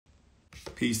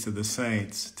Peace to the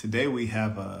saints. Today we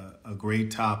have a great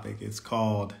topic. It's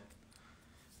called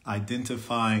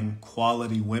identifying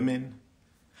quality women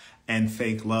and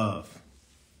fake love.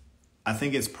 I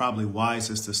think it's probably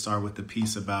wisest to start with the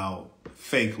piece about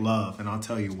fake love, and I'll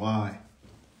tell you why.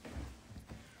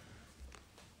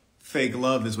 Fake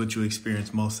love is what you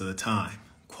experience most of the time.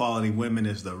 Quality women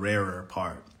is the rarer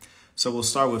part. So we'll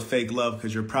start with fake love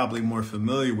because you're probably more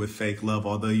familiar with fake love,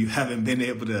 although you haven't been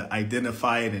able to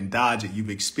identify it and dodge it. You've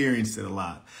experienced it a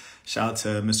lot. Shout out to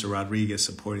Mr. Rodriguez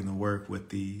supporting the work with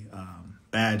the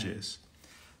badges.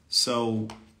 So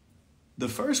the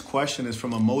first question is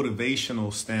from a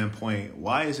motivational standpoint.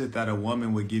 Why is it that a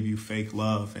woman would give you fake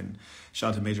love? And shout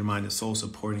out to Major Minded Soul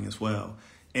supporting as well.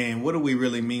 And what do we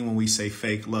really mean when we say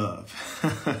fake love?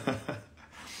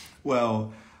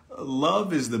 Well,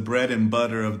 love is the bread and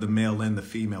butter of the male and the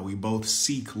female. We both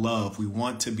seek love. We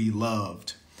want to be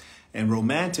loved. And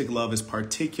romantic love is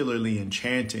particularly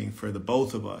enchanting for the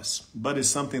both of us, but it's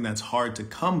something that's hard to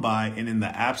come by. And in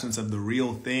the absence of the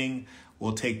real thing,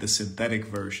 we'll take the synthetic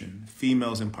version,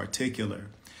 females in particular.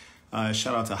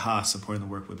 Shout out to Haas supporting the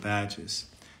work with badges.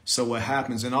 So what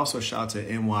happens, and also shout out to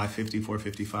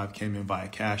NY5455 came in via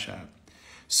Cash App.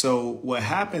 So what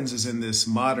happens is in this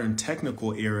modern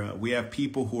technical era, we have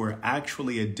people who are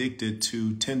actually addicted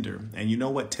to Tinder. And you know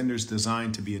what? Tinder's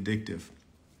designed to be addictive.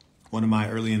 One of my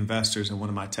early investors in one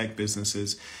of my tech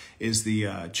businesses is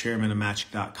the chairman of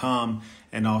Match.com.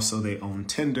 And also they own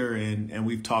Tinder. And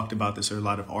we've talked about this. There are a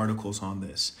lot of articles on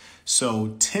this.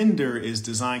 So Tinder is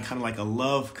designed kind of like a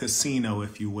love casino,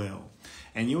 if you will.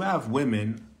 And you have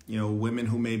women, women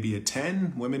who may be a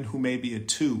 10, women who may be a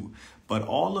 2. But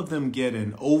all of them get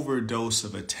an overdose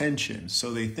of attention.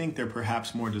 So they think they're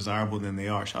perhaps more desirable than they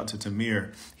are. Shout out to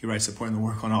Tamir. He writes supporting the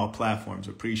work on all platforms.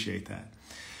 Appreciate that.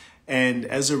 And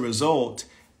as a result,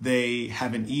 they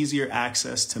have an easier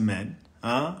access to men.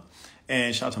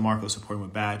 And shout out to Marco supporting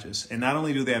with badges. And not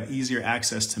only do they have easier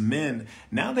access to men,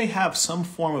 now they have some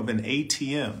form of an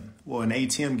ATM. Well, an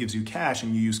ATM gives you cash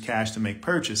and you use cash to make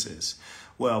purchases.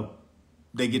 Well,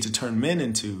 they get to turn men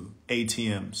into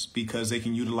ATMs because they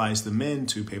can utilize the men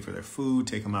to pay for their food,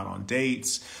 take them out on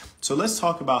dates. So let's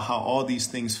talk about how all these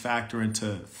things factor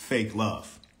into fake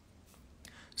love.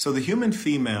 So the human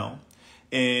female,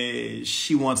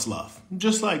 she wants love.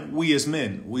 Just like we as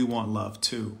men, we want love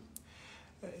too.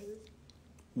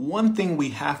 One thing we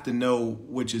have to know,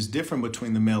 which is different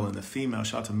between the male and the female,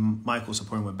 shout out to Michael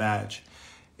supporting with badge,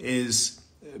 is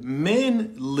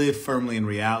men live firmly in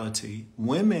reality.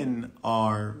 Women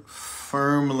are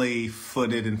firmly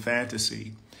footed in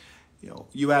fantasy.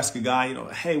 You ask a guy,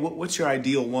 hey, what's your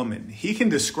ideal woman? He can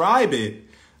describe it,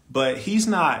 but he's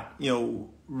not,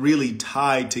 really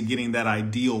tied to getting that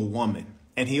ideal woman.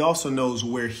 And he also knows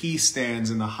where he stands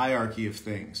in the hierarchy of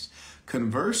things.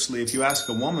 Conversely, if you ask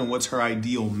a woman what's her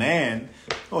ideal man,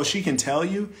 she can tell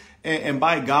you. And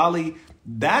by golly,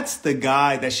 that's the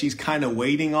guy that she's kind of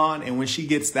waiting on. And when she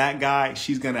gets that guy,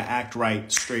 she's going to act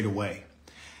right straight away.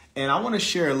 And I want to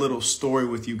share a little story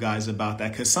with you guys about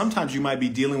that, because sometimes you might be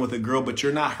dealing with a girl, but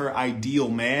you're not her ideal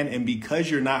man. And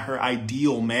because you're not her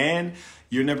ideal man,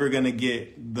 you're never going to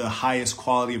get the highest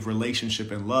quality of relationship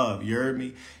and love. You heard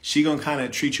me? She going to kind of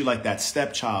treat you like that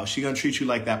stepchild. She going to treat you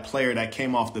like that player that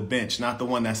came off the bench, not the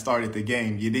one that started the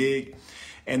game. You dig?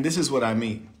 And this is what I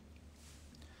mean.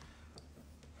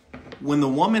 When the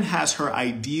woman has her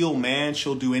ideal man,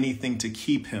 she'll do anything to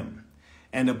keep him.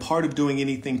 And a part of doing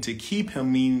anything to keep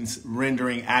him means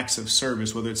rendering acts of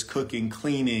service, whether it's cooking,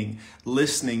 cleaning,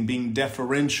 listening, being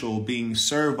deferential, being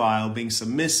servile, being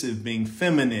submissive, being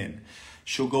feminine.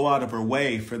 She'll go out of her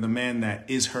way for the man that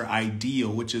is her ideal,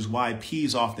 which is why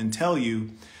P's often tell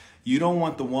you, you don't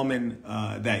want the woman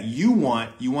that you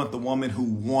want the woman who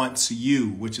wants you,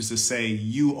 which is to say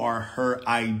you are her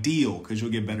ideal, because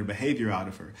you'll get better behavior out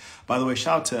of her. By the way,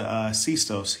 shout out to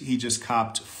Sistos. He just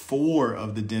copped 4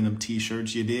 of the denim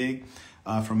t-shirts, you dig,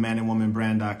 from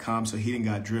manandwomanbrand.com. So he done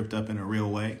got dripped up in a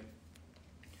real way.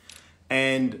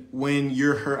 And when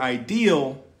you're her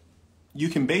ideal, you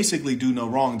can basically do no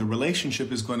wrong. The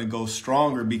relationship is going to go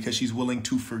stronger because she's willing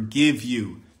to forgive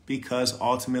you, because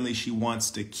ultimately she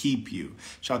wants to keep you.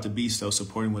 Shout out to Beasto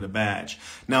supporting with a badge.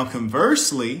 Now,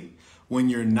 conversely, when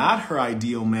you're not her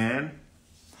ideal man,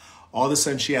 all of a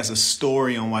sudden she has a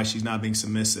story on why she's not being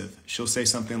submissive. She'll say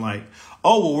something like,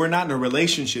 we're not in a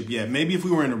relationship yet. Maybe if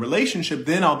we were in a relationship,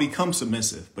 then I'll become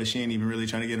submissive. But she ain't even really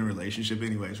trying to get in a relationship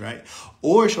anyways, right?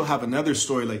 Or she'll have another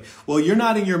story like, you're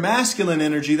not in your masculine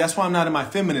energy. That's why I'm not in my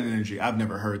feminine energy. I've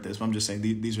never heard this, but I'm just saying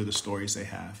these are the stories they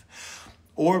have.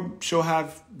 Or she'll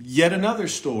have yet another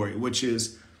story, which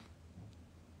is,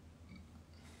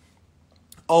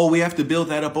 oh, we have to build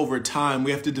that up over time.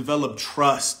 We have to develop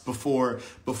trust before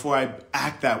I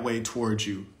act that way towards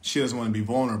you. She doesn't want to be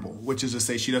vulnerable, which is to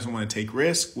say she doesn't want to take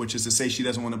risk, which is to say she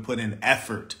doesn't want to put in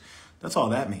effort. That's all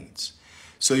that means.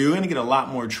 So you're going to get a lot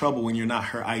more trouble when you're not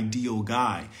her ideal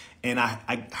guy. And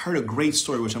I heard a great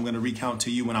story, which I'm going to recount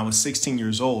to you. When I was 16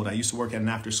 years old, I used to work at an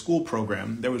after-school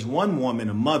program. There was one woman,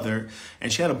 a mother,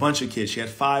 and she had a bunch of kids. She had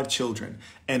 5 children.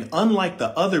 And unlike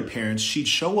the other parents, she'd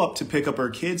show up to pick up her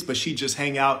kids, but she'd just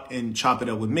hang out and chop it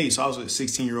up with me. So I was a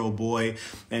 16-year-old boy,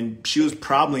 and she was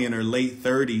probably in her late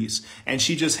 30s. And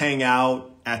she'd just hang out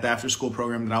at the after-school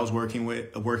program that I was working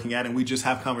at, and we'd just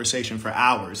have conversation for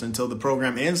hours until the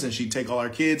program ends, and she'd take all our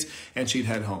kids, and she'd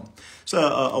head home. So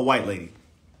a white lady.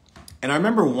 And I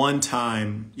remember one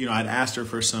time, I'd asked her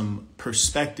for some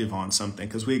perspective on something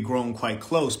because we had grown quite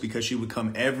close because she would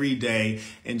come every day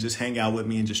and just hang out with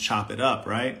me and just chop it up,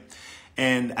 right?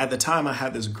 And at the time I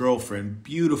had this girlfriend,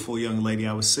 beautiful young lady.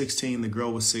 I was 16, the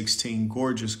girl was 16,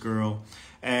 gorgeous girl.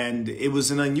 And it was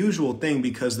an unusual thing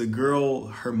because the girl,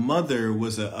 her mother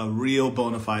was a real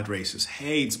bona fide racist,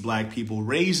 hates black people,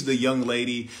 raised the young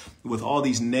lady with all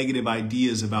these negative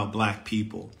ideas about black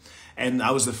people. And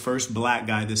I was the first black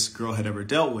guy this girl had ever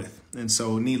dealt with. And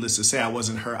so needless to say, I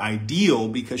wasn't her ideal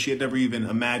because she had never even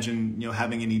imagined,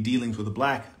 having any dealings with a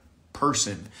black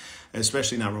person,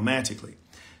 especially not romantically.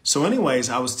 So anyways,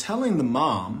 I was telling the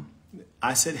mom,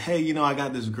 I said, hey, I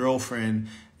got this girlfriend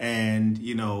and,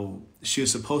 she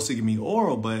was supposed to give me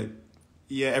oral, but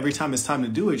yeah, every time it's time to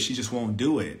do it, she just won't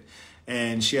do it.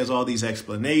 And she has all these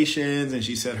explanations. And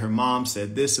she said her mom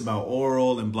said this about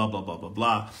oral and blah, blah, blah, blah,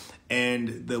 blah.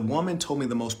 And the woman told me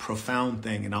the most profound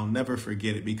thing, and I'll never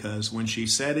forget it because when she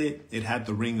said it, it had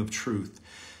the ring of truth.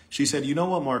 She said, you know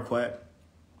what, Marquette?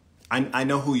 I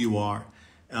know who you are.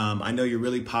 I know you're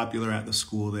really popular at the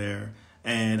school there.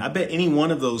 And I bet any one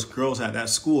of those girls at that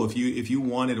school, if you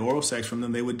wanted oral sex from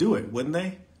them, they would do it, wouldn't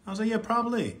they? I was like, yeah,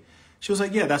 probably. She was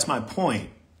like, yeah, that's my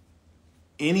point.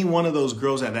 Any one of those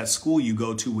girls at that school you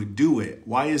go to would do it.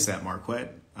 Why is that,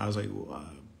 Marquette? I was like, well,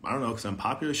 I don't know, because I'm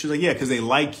popular. She was like, yeah, because they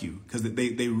like you, because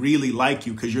they really like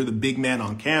you, because you're the big man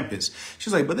on campus.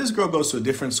 She's like, but this girl goes to a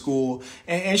different school,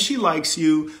 and she likes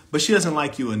you, but she doesn't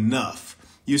like you enough.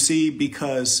 You see,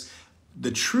 because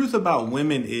the truth about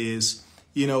women is,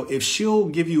 if she'll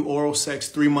give you oral sex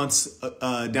 3 months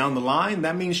down the line,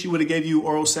 that means she would have gave you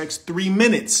oral sex 3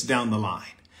 minutes down the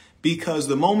line. Because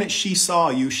the moment she saw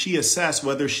you, she assessed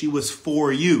whether she was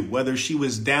for you, whether she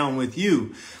was down with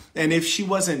you. And if she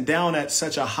wasn't down at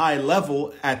such a high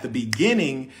level at the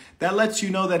beginning, that lets you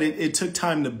know that it took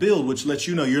time to build, which lets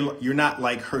you know you're not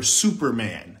like her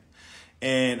Superman.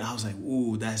 And I was like,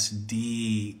 ooh, that's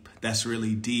deep. That's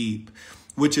really deep.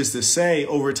 Which is to say,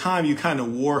 over time, you kind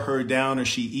of wore her down, or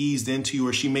she eased into you,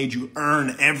 or she made you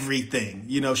earn everything.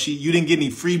 You didn't get any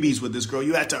freebies with this girl.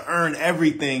 You had to earn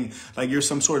everything like you're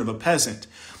some sort of a peasant.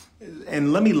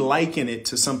 And let me liken it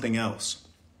to something else.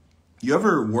 You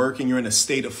ever work and you're in a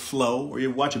state of flow, or you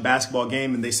watch a basketball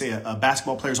game and they say a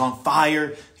basketball player's on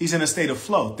fire? He's in a state of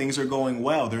flow. Things are going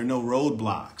well. There are no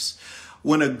roadblocks.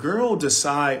 When a girl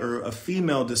decides, or a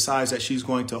female decides that she's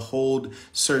going to hold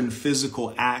certain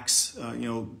physical acts,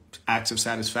 acts of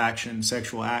satisfaction,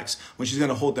 sexual acts, when she's going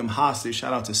to hold them hostage,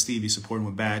 shout out to Stevie supporting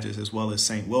with badges, as well as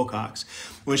St. Wilcox.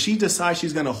 When she decides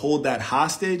she's going to hold that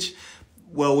hostage,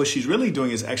 well, what she's really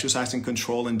doing is exercising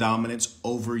control and dominance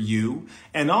over you,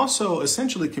 and also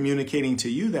essentially communicating to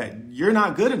you that you're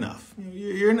not good enough.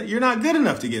 You're not good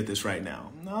enough to get this right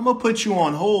now. I'm going to put you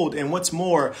on hold. And what's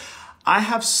more, I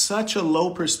have such a low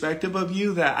perspective of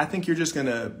you that I think you're just going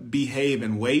to behave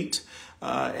and wait.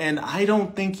 And I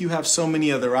don't think you have so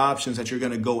many other options that you're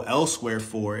going to go elsewhere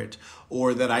for it,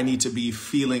 or that I need to be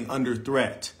feeling under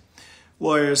threat.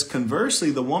 Whereas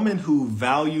conversely, the woman who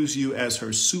values you as her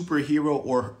superhero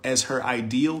or as her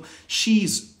ideal,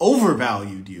 she's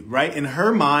overvalued you, right? In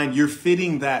her mind, you're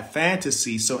fitting that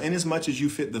fantasy. So in as much as you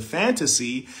fit the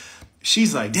fantasy,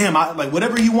 she's like, damn, like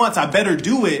whatever he wants, I better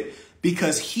do it,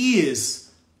 because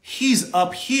he's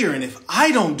up here. And if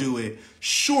I don't do it,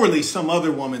 surely some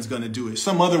other woman's going to do it.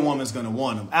 Some other woman's going to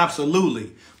want him.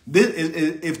 Absolutely.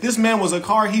 If this man was a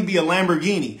car, he'd be a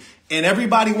Lamborghini, and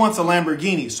everybody wants a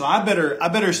Lamborghini. So I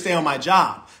better stay on my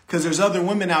job, because there's other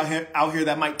women out here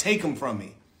that might take him from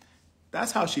me.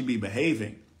 That's how she'd be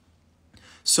behaving.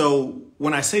 So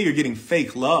when I say you're getting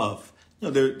fake love,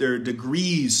 there are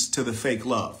degrees to the fake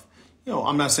love.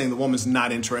 I'm not saying the woman's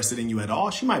not interested in you at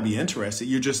all. She might be interested.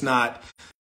 You're just not.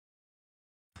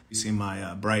 You see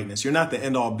my brightness. You're not the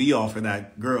end all be all for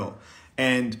that girl.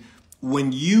 And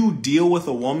when you deal with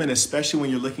a woman, especially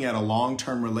when you're looking at a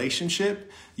long-term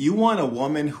relationship, you want a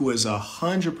woman who is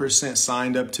 100%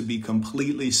 signed up to be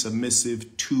completely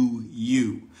submissive to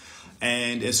you.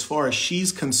 And as far as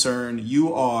she's concerned,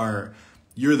 you're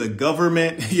the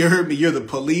government, you're the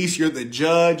police, you're the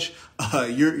judge,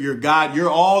 you're God, you're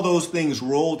all those things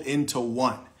rolled into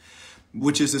one,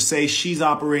 which is to say she's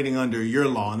operating under your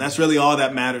law. And that's really all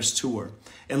that matters to her.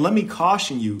 And let me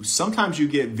caution you, sometimes you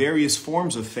get various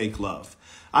forms of fake love.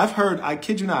 I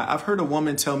kid you not, I've heard a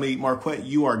woman tell me, Marquette,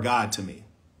 you are God to me.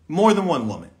 More than one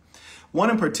woman. One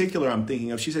in particular I'm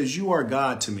thinking of, she says, you are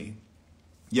God to me.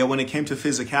 Yet when it came to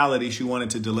physicality, she wanted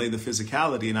to delay the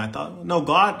physicality. And I thought, no,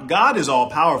 God is all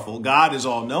powerful. God is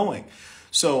all knowing.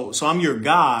 So I'm your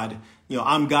God.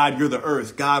 I'm God, you're the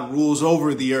earth. God rules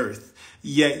over the earth.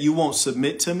 Yet you won't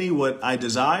submit to me what I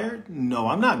desired? No,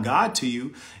 I'm not God to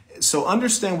you. So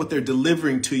understand what they're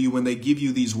delivering to you when they give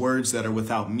you these words that are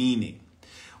without meaning.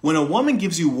 When a woman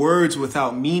gives you words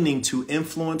without meaning to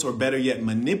influence or better yet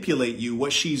manipulate you,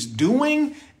 what she's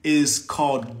doing is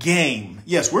called game.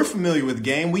 Yes, we're familiar with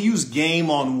game. We use game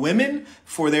on women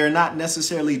for they're not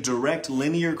necessarily direct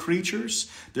linear creatures.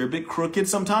 They're a bit crooked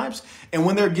sometimes. And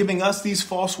when they're giving us these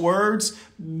false words,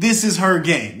 this is her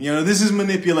game. This is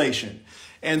manipulation.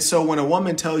 And so when a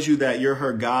woman tells you that you're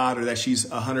her God or that she's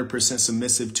 100%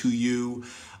 submissive to you,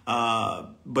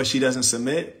 but she doesn't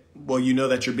submit, well, you know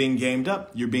that you're being gamed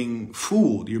up. You're being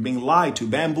fooled. You're being lied to,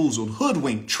 bamboozled,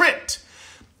 hoodwinked, tricked.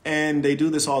 And they do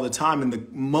this all the time. And the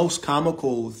most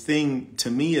comical thing to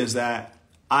me is that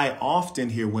I often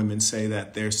hear women say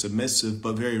that they're submissive,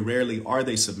 but very rarely are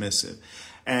they submissive.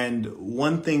 And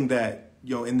one thing that,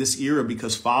 in this era,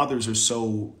 because fathers are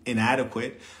so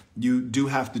inadequate, you do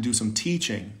have to do some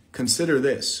teaching. Consider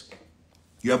this.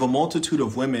 You have a multitude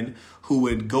of women who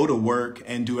would go to work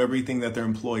and do everything that their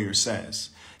employer says.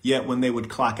 Yet when they would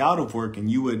clock out of work and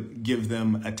you would give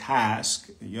them a task,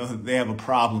 they have a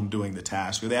problem doing the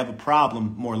task, or they have a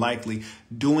problem, more likely,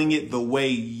 doing it the way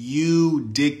you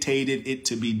dictated it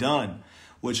to be done,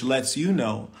 which lets you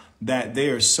know that they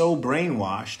are so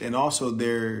brainwashed, and also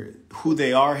who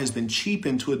they are has been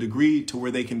cheapened to a degree to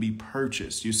where they can be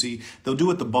purchased. You see, they'll do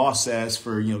what the boss says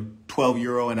for,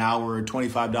 €12 an hour, or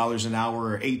 $25 an hour,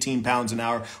 or 18 pounds an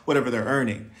hour, whatever they're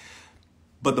earning.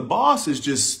 But the boss is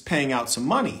just paying out some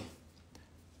money.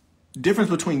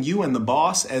 Difference between you and the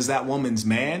boss as that woman's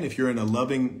man, if you're in a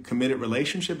loving, committed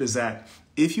relationship, is that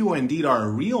if you indeed are a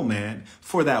real man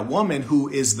for that woman who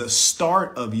is the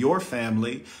start of your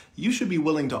family, you should be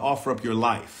willing to offer up your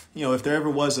life. If there ever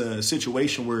was a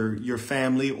situation where your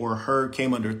family or her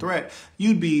came under threat,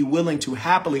 you'd be willing to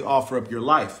happily offer up your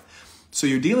life. So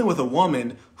you're dealing with a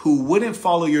woman who wouldn't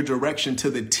follow your direction to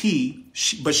the T,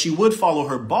 but she would follow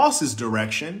her boss's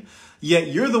direction, yet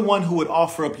you're the one who would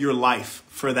offer up your life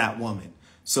for that woman.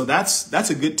 So that's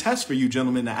a good test for you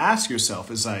gentlemen to ask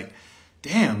yourself. It's like,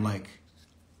 damn,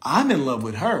 I'm in love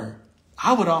with her.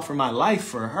 I would offer my life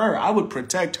for her. I would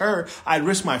protect her. I'd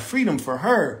risk my freedom for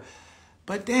her.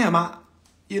 But damn, I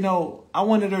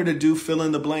wanted her to do fill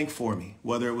in the blank for me,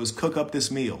 whether it was cook up this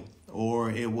meal,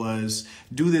 or it was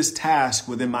do this task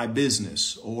within my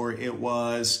business, or it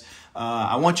was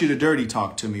I want you to dirty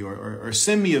talk to me, or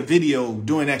send me a video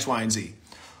doing X, Y, and Z.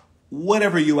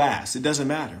 Whatever you ask, it doesn't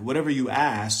matter. Whatever you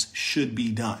ask should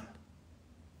be done.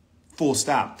 Full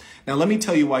stop. Now, let me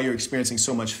tell you why you're experiencing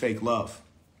so much fake love.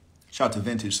 Shout out to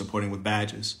Vintage supporting with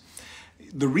badges.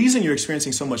 The reason you're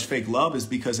experiencing so much fake love is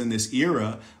because in this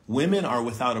era, women are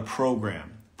without a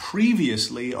program.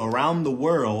 Previously, around the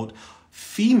world,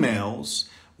 females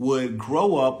would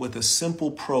grow up with a simple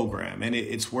program, and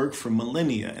it's worked for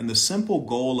millennia. And the simple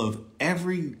goal of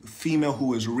every female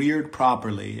who is reared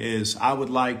properly is, I would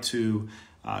like to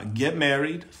get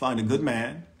married, find a good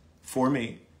man for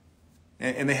me.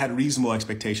 And they had reasonable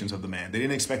expectations of the man. They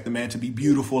didn't expect the man to be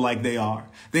beautiful like they are.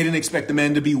 They didn't expect the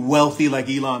man to be wealthy like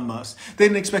Elon Musk. They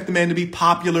didn't expect the man to be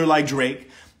popular like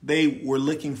Drake. They were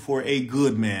looking for a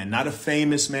good man, not a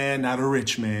famous man, not a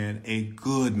rich man, a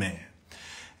good man.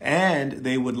 And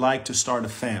they would like to start a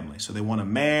family. So they want a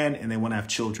man and they want to have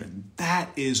children. That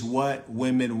is what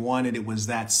women wanted. It was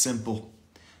that simple.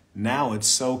 Now it's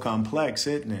so complex,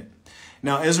 isn't it?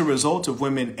 Now, as a result of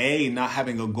women, not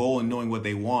having a goal and knowing what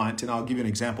they want, and I'll give you an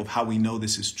example of how we know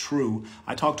this is true.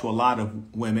 I talk to a lot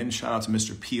of women. Shout out to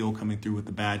Mr. Peel coming through with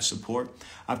the badge support.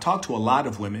 I've talked to a lot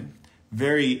of women,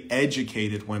 very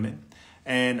educated women,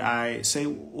 and I say,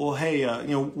 well, hey,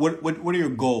 what are your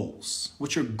goals?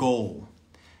 What's your goal?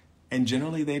 And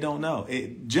generally, they don't know.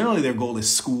 Generally, their goal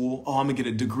is school. Oh, I'm going to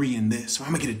get a degree in this, or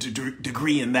I'm going to get a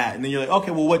degree in that. And then you're like, okay,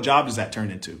 well, what job does that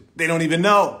turn into? They don't even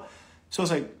know. So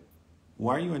it's like,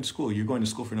 Why are you in school? You're going to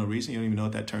school for no reason. You don't even know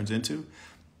what that turns into.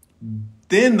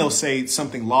 Then they'll say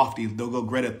something lofty. They'll go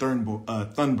Greta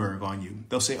Thunberg on you.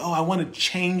 They'll say, oh, I want to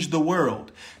change the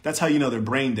world. That's how you know they're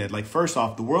brain dead. Like, first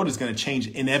off, the world is going to change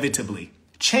inevitably.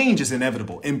 Change is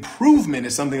inevitable. Improvement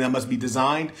is something that must be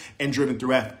designed and driven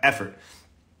through effort.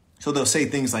 So they'll say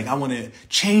things like, I want to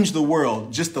change the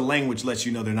world. Just the language lets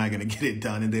you know they're not going to get it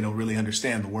done and they don't really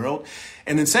understand the world.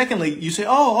 And then secondly, you say,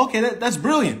 oh, okay, that's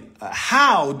brilliant.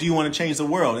 How do you want to change the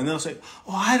world? And they'll say,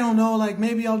 oh, I don't know, like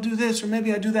maybe I'll do this or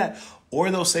maybe I do that. Or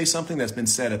they'll say something that's been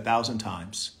said 1,000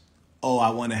 times. Oh,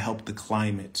 I want to help the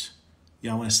climate.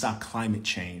 I want to stop climate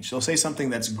change. They'll say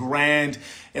something that's grand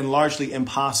and largely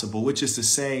impossible, which is to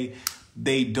say,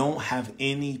 they don't have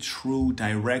any true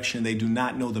direction. They do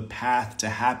not know the path to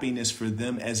happiness for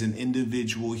them as an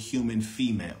individual human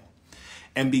female.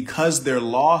 And because they're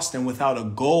lost and without a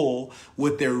goal,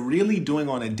 what they're really doing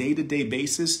on a day-to-day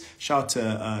basis, shout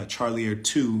out to Charlie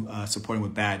 2 supporting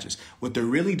with badges. What they're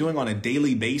really doing on a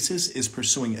daily basis is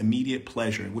pursuing immediate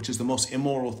pleasure, which is the most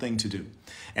immoral thing to do.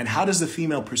 And how does the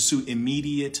female pursue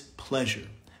immediate pleasure?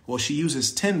 Well, she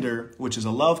uses Tinder, which is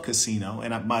a love casino.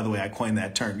 And by the way, I coined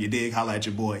that term. You dig? Holla at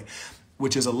your boy.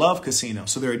 Which is a love casino.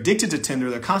 So they're addicted to Tinder.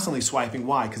 They're constantly swiping.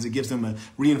 Why? Because it gives them a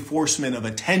reinforcement of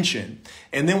attention.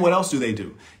 And then what else do they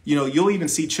do? You know, you'll even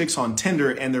see chicks on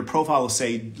Tinder and their profile will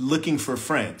say, looking for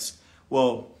friends.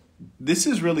 Well, this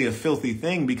is really a filthy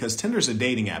thing because Tinder's a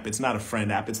dating app. It's not a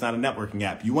friend app. It's not a networking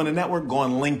app. You want to network? Go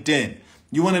on LinkedIn.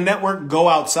 You want to network? Go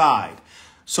outside.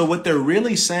 So what they're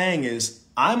really saying is,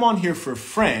 I'm on here for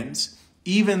friends,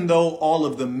 even though all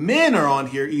of the men are on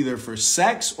here either for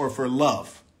sex or for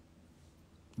love.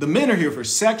 The men are here for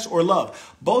sex or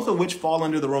love, both of which fall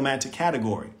under the romantic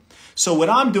category. So what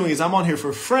I'm doing is I'm on here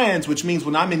for friends, which means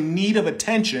when I'm in need of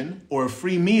attention or a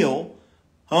free meal,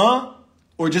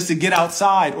 or just to get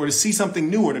outside or to see something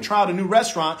new or to try out a new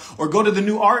restaurant or go to the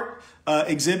new art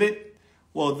exhibit,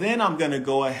 well, then I'm going to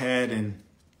go ahead and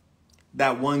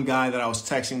that one guy that I was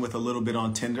texting with a little bit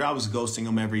on Tinder, I was ghosting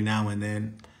him every now and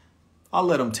then. I'll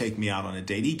let him take me out on a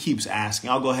date. He keeps asking.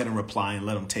 I'll go ahead and reply and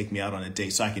let him take me out on a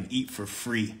date so I can eat for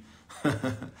free.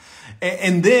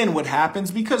 And then what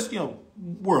happens, because, you know,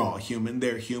 we're all human.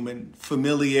 They're human.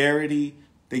 Familiarity.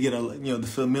 They get the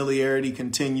familiarity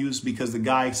continues because the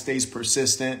guy stays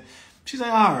persistent. She's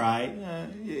like, all right,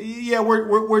 yeah,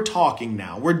 we're talking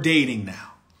now. We're dating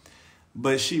now.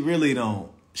 But she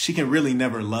can really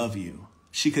never love you.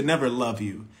 She could never love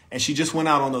you. And she just went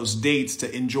out on those dates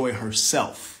to enjoy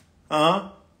herself.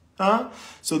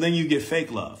 So then you get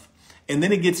fake love. And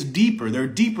then it gets deeper. There are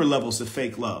deeper levels of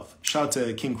fake love. Shout out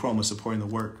to King Chroma supporting the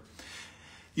work.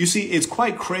 You see, it's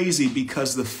quite crazy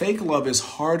because the fake love is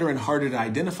harder and harder to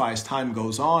identify as time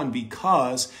goes on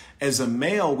because as a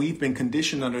male, we've been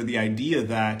conditioned under the idea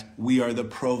that we are the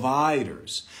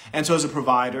providers. And so as a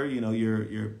provider, you know,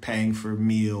 you're paying for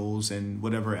meals and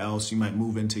whatever else you might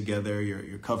move in together.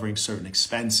 You're covering certain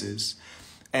expenses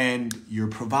and you're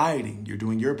providing. You're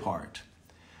doing your part.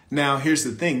 Now, here's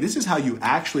the thing. This is how you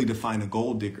actually define a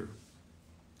gold digger.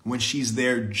 When she's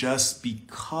there just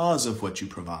because of what you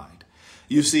provide.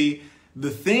 You see, the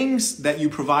things that you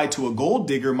provide to a gold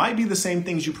digger might be the same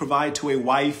things you provide to a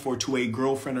wife or to a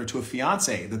girlfriend or to a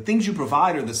fiance. The things you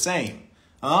provide are the same.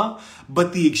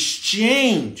 But the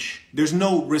exchange, there's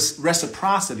no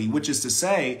reciprocity, which is to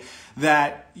say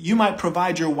that you might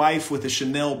provide your wife with a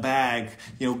Chanel bag,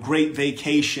 you know, great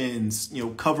vacations, you know,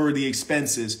 cover the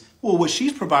expenses. Well, what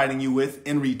she's providing you with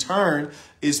in return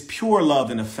is pure love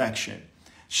and affection.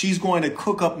 She's going to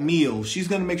cook up meals. She's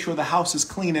going to make sure the house is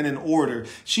clean and in order.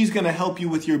 She's going to help you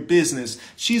with your business.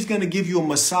 She's going to give you a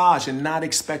massage and not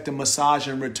expect a massage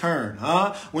in return.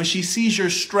 When she sees you're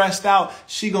stressed out,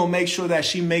 she going to make sure that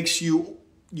she makes you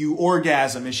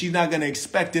orgasm and she's not going to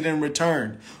expect it in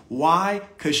return. Why?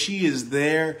 Because she is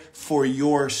there for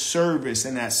your service.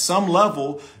 And at some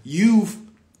level, you've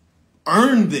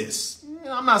earned this.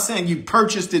 I'm not saying you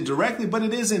purchased it directly, but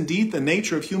it is indeed the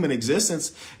nature of human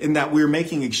existence in that we're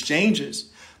making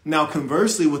exchanges. Now,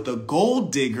 conversely, with the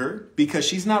gold digger, because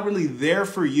she's not really there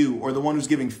for you or the one who's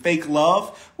giving fake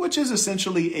love, which is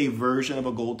essentially a version of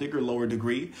a gold digger, lower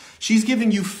degree. She's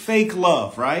giving you fake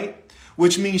love, right?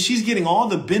 Which means she's getting all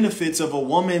the benefits of a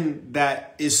woman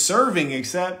that is serving,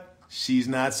 except she's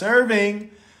not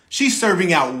serving. She's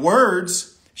serving out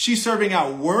words. She's serving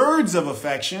out words of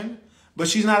affection. But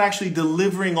she's not actually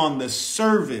delivering on the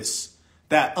service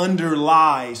that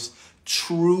underlies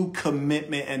true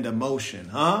commitment and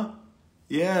emotion,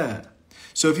 Yeah.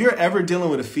 So if you're ever dealing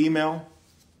with a female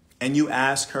and you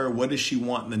ask her, what does she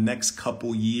want in the next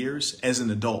couple years as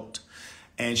an adult?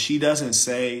 and she doesn't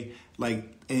say like,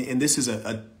 and this is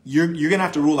you're going to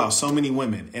have to rule out so many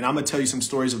women. And I'm going to tell you some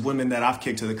stories of women that I've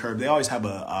kicked to the curb. They always have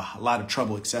a lot of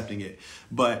trouble accepting it.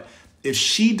 But if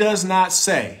she does not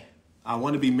say, I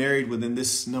want to be married within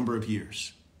this number of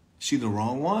years, she's the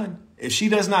wrong one. If she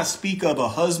does not speak of a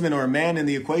husband or a man in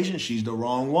the equation, she's the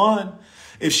wrong one.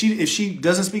 If she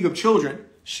doesn't speak of children,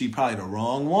 she's probably the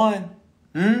wrong one.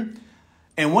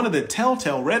 And one of the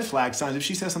telltale red flag signs, if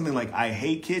she says something like, I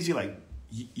hate kids, you're like,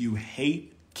 you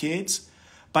hate kids?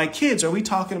 By kids, are we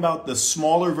talking about the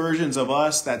smaller versions of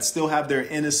us that still have their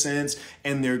innocence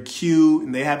and they're cute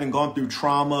and they haven't gone through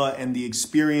trauma and the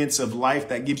experience of life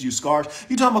that gives you scars?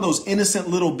 You talking about those innocent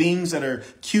little beings that are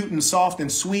cute and soft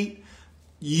and sweet?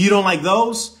 You don't like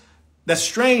those? That's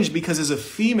strange, because as a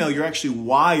female, you're actually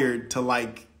wired to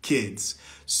like kids.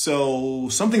 So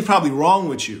something's probably wrong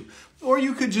with you. Or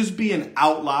you could just be an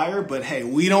outlier, but hey,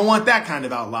 we don't want that kind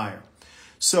of outlier.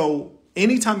 So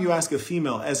anytime you ask a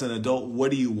female as an adult, what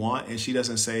do you want? And she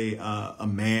doesn't say a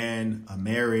man, a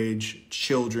marriage,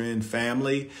 children,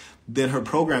 family, then her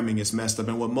programming is messed up.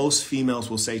 And what most females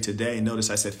will say today, and notice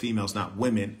I said females, not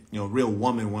women, real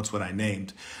woman wants what I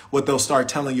named. What they'll start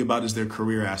telling you about is their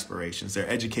career aspirations, their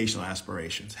educational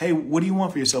aspirations. Hey, what do you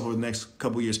want for yourself over the next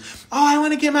couple of years? Oh, I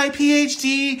want to get my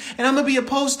PhD and I'm going to be a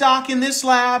postdoc in this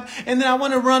lab. And then I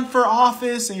want to run for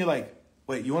office. And you're like,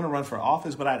 wait, you want to run for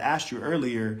office? But I'd asked you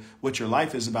earlier what your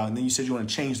life is about. And then you said you want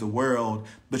to change the world,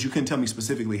 but you couldn't tell me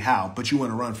specifically how, but you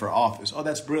want to run for office. Oh,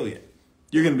 that's brilliant.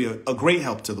 You're going to be a great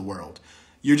help to the world.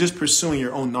 You're just pursuing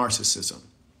your own narcissism.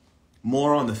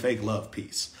 More on the fake love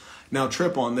piece. Now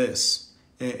trip on this,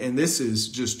 and this is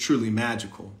just truly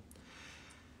magical.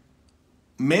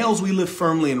 Males, we live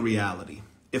firmly in reality.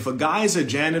 If a guy is a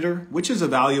janitor, which is a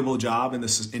valuable job in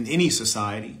any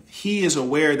society, he is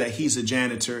aware that he's a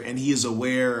janitor and he is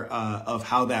aware of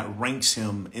how that ranks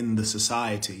him in the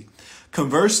society.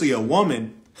 Conversely, a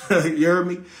woman, you heard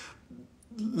me?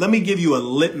 Let me give you a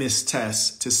litmus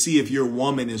test to see if your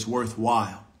woman is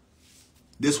worthwhile.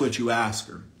 This is what you ask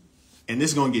her. And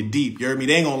this is going to get deep. You heard me?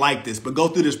 They ain't going to like this, but go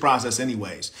through this process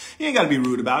anyways. You ain't got to be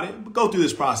rude about it, but go through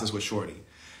this process with shorty.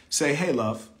 Say, hey,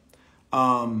 love,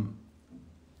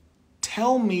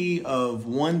 tell me of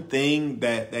one thing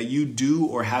that you do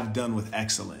or have done with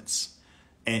excellence.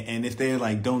 And if they're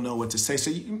like, don't know what to say.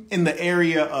 So in the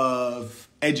area of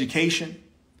education,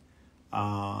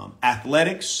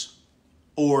 athletics,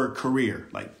 or career,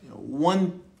 like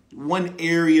one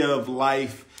area of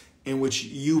life in which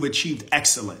you've achieved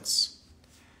excellence,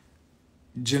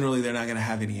 generally they're not going to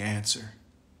have any answer.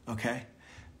 Okay.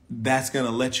 That's going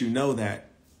to let you know that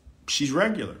she's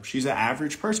regular. She's an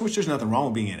average person, which there's nothing wrong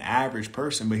with being an average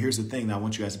person. But here's the thing that I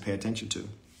want you guys to pay attention to.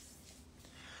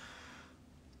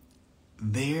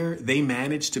 They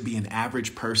manage to be an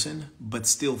average person, but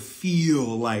still feel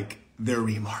like they're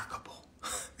remarkable.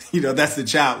 That's the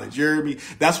challenge. You heard me?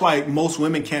 That's why most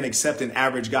women can't accept an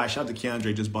average guy. Shout out to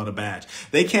Keandre, just bought a badge.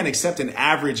 They can't accept an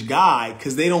average guy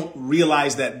because they don't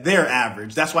realize that they're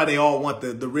average. That's why they all want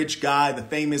the rich guy, the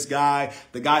famous guy,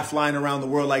 the guy flying around the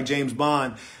world like James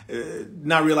Bond,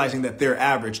 not realizing that they're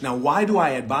average. Now, why do I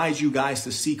advise you guys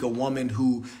to seek a woman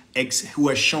who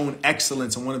has shown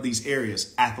excellence in one of these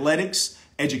areas? Athletics,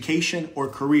 education, or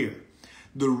career?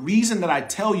 The reason that I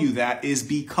tell you that is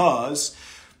because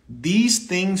these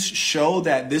things show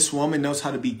that this woman knows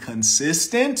how to be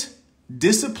consistent,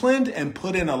 disciplined, and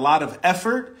put in a lot of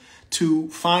effort to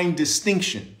find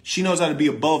distinction. She knows how to be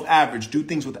above average, do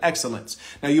things with excellence.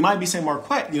 Now, you might be saying,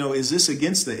 Marquette, is this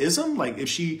against the ism? Like, if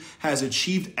she has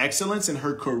achieved excellence in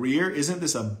her career, isn't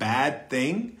this a bad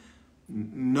thing?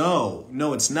 No,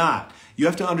 it's not. You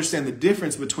have to understand the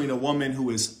difference between a woman who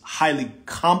is highly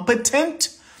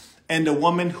competent and a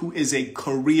woman who is a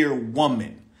career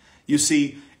woman. You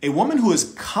see, a woman who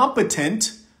is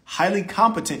competent, highly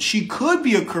competent, she could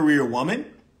be a career woman.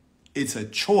 It's a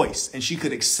choice, and she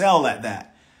could excel at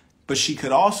that. But she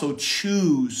could also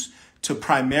choose to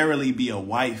primarily be a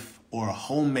wife or a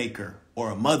homemaker or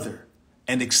a mother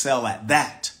and excel at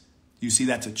that. You see,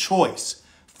 that's a choice.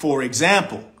 For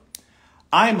example,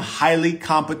 I'm highly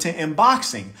competent in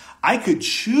boxing. I could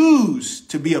choose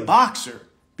to be a boxer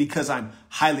because I'm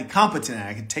highly competent and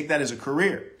I can take that as a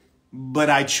career.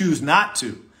 But I choose not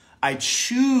to. I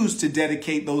choose to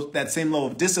dedicate that same level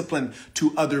of discipline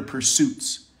to other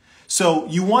pursuits. So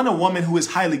you want a woman who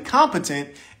is highly competent.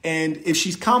 And if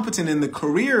she's competent in the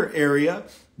career area,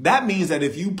 that means that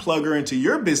if you plug her into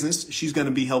your business, she's going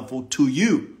to be helpful to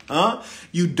you.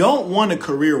 You don't want a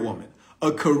career woman.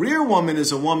 A career woman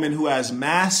is a woman who has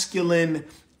masculine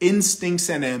instincts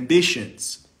and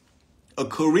ambitions. A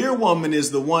career woman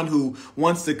is the one who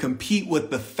wants to compete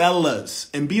with the fellas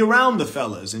and be around the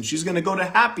fellas. And she's going to go to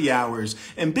happy hours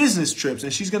and business trips.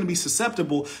 And she's going to be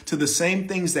susceptible to the same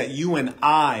things that you and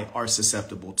I are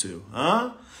susceptible to.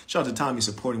 Huh? Shout out to Tommy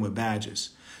supporting with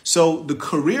badges. So the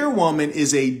career woman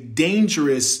is a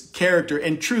dangerous character.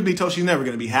 And truth be told, she's never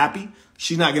going to be happy.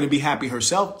 She's not going to be happy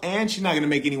herself, and she's not going to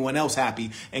make anyone else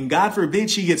happy. And God forbid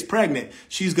she gets pregnant,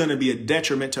 she's going to be a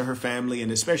detriment to her family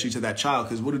and especially to that child.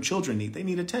 Because what do children need? They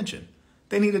need attention.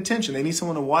 They need attention. They need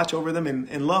someone to watch over them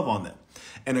and love on them.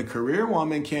 And a career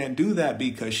woman can't do that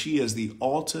because she is the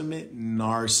ultimate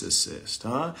narcissist.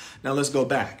 Huh? Now let's go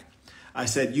back. I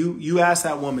said, you asked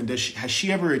that woman, has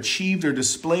she ever achieved or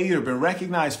displayed or been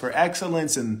recognized for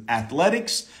excellence in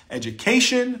athletics,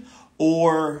 education,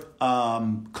 or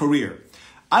career?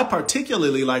 I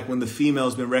particularly like when the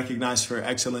female's been recognized for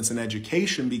excellence in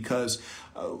education because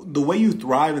the way you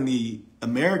thrive in the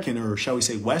American, or shall we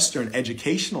say Western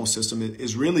educational system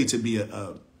is really to be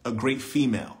a great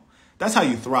female. That's how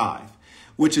you thrive,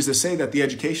 which is to say that the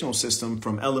educational system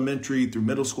from elementary through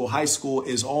middle school, high school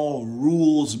is all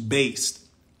rules based.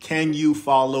 Can you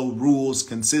follow rules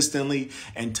consistently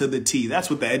and to the T? That's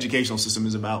what the educational system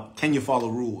is about. Can you follow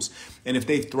rules? And if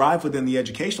they thrive within the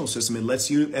educational system, it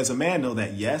lets you as a man know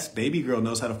that, yes, baby girl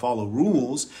knows how to follow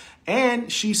rules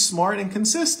and she's smart and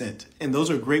consistent. And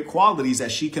those are great qualities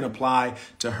that she can apply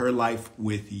to her life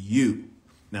with you.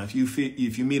 Now, if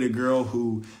you meet a girl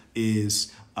who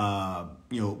is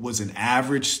was an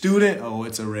average student, oh,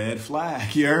 it's a red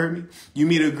flag. You heard me? You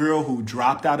meet a girl who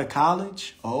dropped out of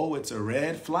college, oh, it's a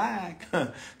red flag.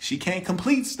 She can't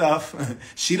complete stuff.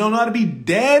 She don't know how to be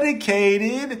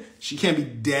dedicated. She can't be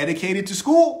dedicated to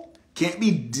school. Can't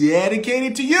be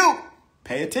dedicated to you.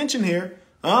 Pay attention here,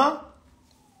 huh?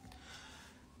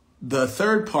 The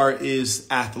third part is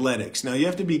athletics. Now, you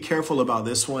have to be careful about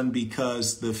this one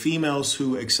because the females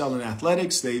who excel in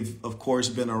athletics, they've, of course,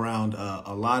 been around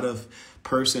a lot of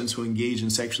persons who engage in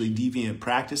sexually deviant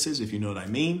practices, if you know what I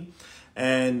mean.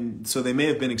 And so they may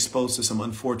have been exposed to some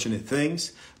unfortunate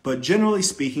things. But generally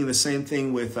speaking, the same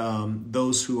thing with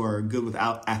those who are good with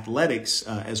athletics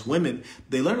as women.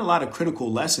 They learn a lot of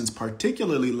critical lessons,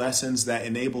 particularly lessons that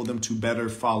enable them to better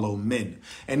follow men.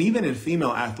 And even in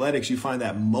female athletics, you find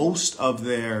that most of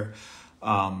their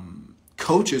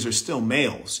coaches are still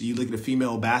males. You look at a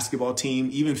female basketball team,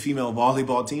 even female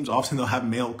volleyball teams, often they'll have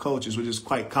male coaches, which is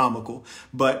quite comical.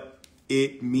 But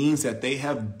it means that they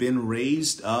have been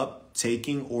raised up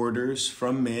taking orders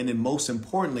from men. And most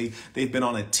importantly, they've been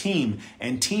on a team,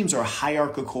 and teams are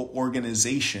hierarchical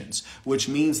organizations, which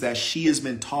means that she has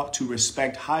been taught to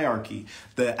respect hierarchy.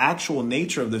 The actual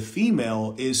nature of the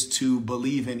female is to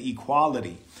believe in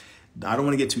equality. I don't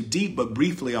want to get too deep, but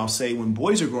briefly, I'll say when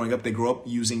boys are growing up, they grow up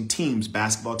using teams,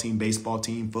 basketball team, baseball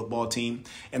team, football team,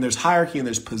 and there's hierarchy and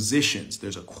there's positions.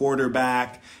 There's a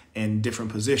quarterback and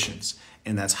different positions,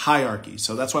 and that's hierarchy.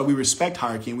 So that's why we respect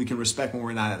hierarchy, and we can respect when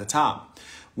we're not at the top.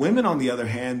 Women, on the other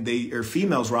hand, or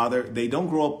females rather, they don't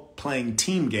grow up playing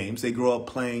team games. They grow up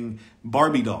playing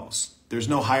Barbie dolls. There's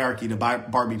no hierarchy to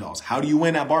Barbie dolls. How do you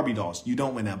win at Barbie dolls? You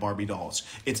don't win at Barbie dolls.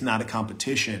 It's not a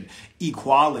competition.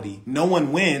 Equality. No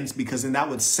one wins because then that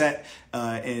would set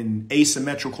an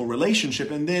asymmetrical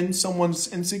relationship, and then someone's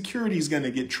insecurity is going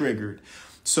to get triggered.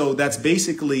 So that's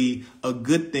basically a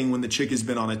good thing when the chick has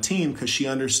been on a team because she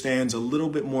understands a little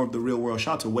bit more of the real world.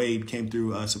 Shout out to Wade, came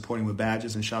through supporting with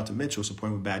badges, and shout out to Mitchell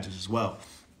supporting with badges as well.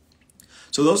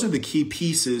 So those are the key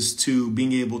pieces to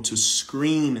being able to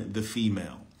screen the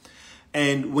female.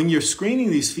 And when you're screening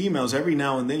these females, every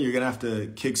now and then you're going to have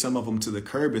to kick some of them to the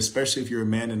curb, especially if you're a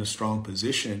man in a strong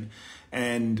position.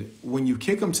 And when you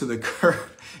kick them to the curb,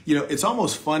 it's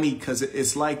almost funny because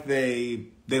it's like they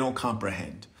don't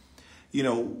comprehend.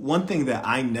 One thing that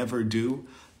I never do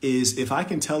is if I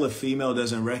can tell a female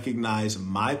doesn't recognize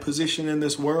my position in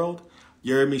this world,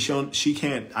 you heard me, she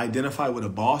can't identify what a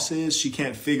boss is. She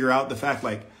can't figure out the fact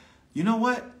like, you know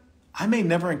what? I may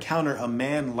never encounter a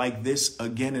man like this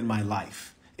again in my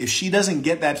life. If she doesn't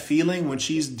get that feeling when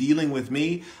she's dealing with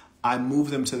me, I move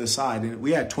them to the side. And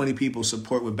we had 20 people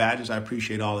support with badges. I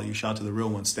appreciate all of you. Shout out to the real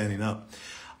ones standing up.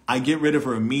 I get rid of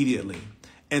her immediately.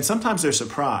 And sometimes they're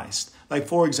surprised. Like,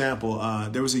 for example,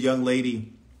 there was a young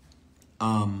lady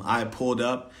I pulled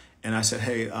up and I said,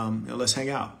 hey, let's hang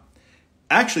out.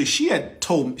 Actually, she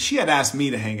had asked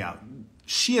me to hang out.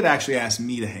 She had actually asked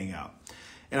me to hang out.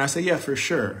 And I said, yeah, for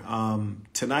sure.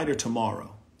 Tonight or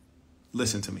tomorrow?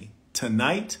 Listen to me.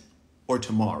 Tonight or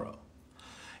tomorrow?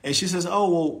 And she says, oh,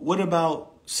 well, what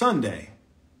about Sunday?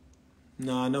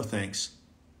 No thanks.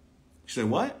 She said,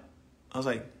 what? I was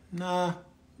like, nah,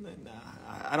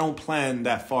 I don't plan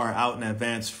that far out in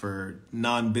advance for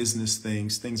non-business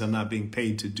things I'm not being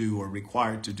paid to do or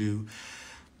required to do.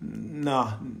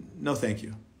 No, thank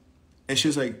you. And she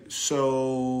was like,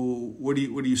 so what are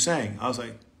you saying? I was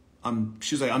like,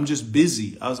 she's like, I'm just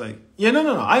busy. I was like, yeah,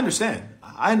 no. I understand.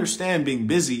 I understand being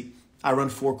busy. I run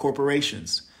 4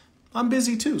 corporations. I'm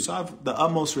busy too. So I have the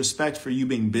utmost respect for you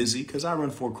being busy because I run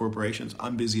 4 corporations.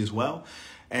 I'm busy as well.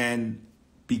 And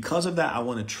because of that, I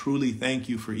want to truly thank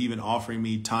you for even offering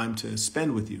me time to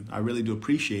spend with you. I really do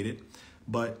appreciate it.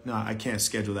 But no, I can't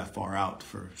schedule that far out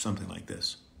for something like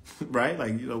this, right?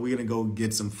 Like, we're going to go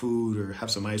get some food or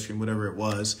have some ice cream, whatever it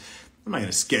was. I'm not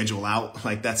going to schedule out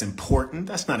like that's important.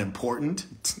 That's not important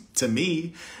to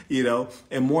me,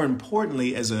 And more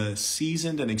importantly, as a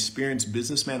seasoned and experienced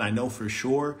businessman, I know for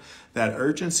sure that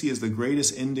urgency is the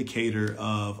greatest indicator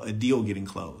of a deal getting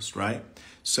closed, right?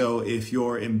 So if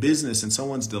you're in business and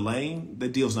someone's delaying, the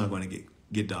deal's not going to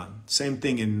get done. Same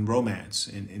thing in romance,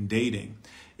 in dating.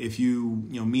 If you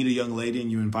meet a young lady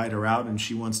and you invite her out and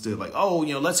she wants to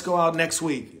let's go out next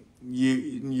week.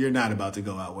 You're not about to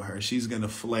go out with her. She's going to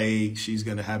flake. She's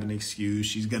going to have an excuse.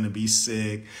 She's going to be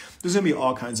sick. There's going to be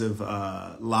all kinds of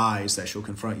lies that she'll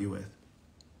confront you with.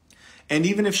 And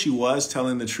even if she was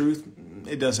telling the truth,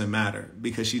 it doesn't matter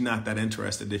because she's not that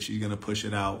interested if she's going to push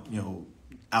it out,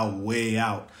 way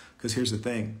out. Because here's the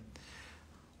thing.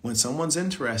 When someone's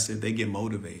interested, they get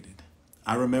motivated.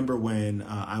 I remember when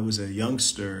I was a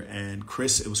youngster and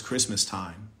it was Christmas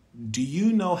time. Do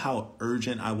you know how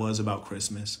urgent I was about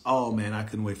Christmas? Oh, man, I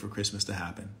couldn't wait for Christmas to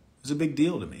happen. It was a big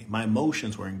deal to me. My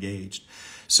emotions were engaged.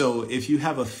 So if you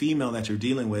have a female that you're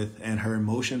dealing with and her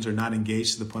emotions are not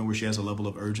engaged to the point where she has a level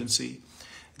of urgency,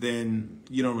 then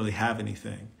you don't really have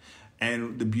anything.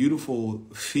 And the beautiful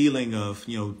feeling of,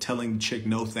 telling the chick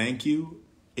no thank you,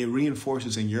 it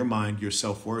reinforces in your mind your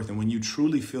self-worth. And when you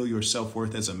truly feel your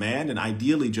self-worth as a man, and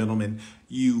ideally, gentlemen,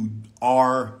 you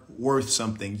are worth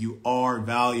something. You are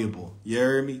valuable. You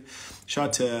hear me? Shout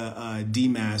out to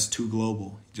DMAS 2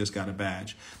 Global. He just got a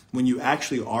badge. When you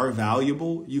actually are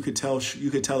valuable, you could tell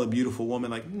a beautiful woman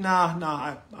like, nah,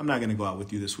 I'm not going to go out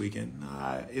with you this weekend.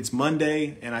 It's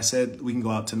Monday, and I said we can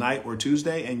go out tonight or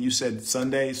Tuesday, and you said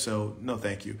Sunday, so no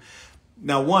thank you.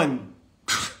 Now,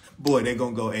 boy, they're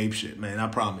going to go apeshit, man. I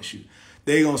promise you.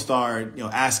 They're going to start,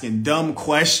 asking dumb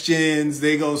questions.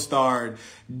 They're going to start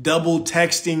double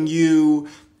texting you.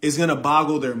 It's going to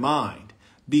boggle their mind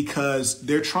because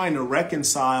they're trying to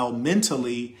reconcile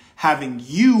mentally having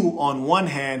you on one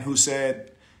hand who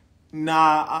said,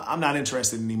 nah, I'm not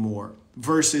interested anymore,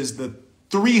 versus the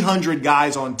 300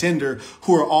 guys on Tinder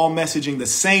who are all messaging the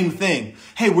same thing.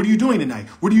 Hey, what are you doing tonight?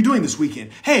 What are you doing this weekend?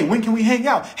 Hey, when can we hang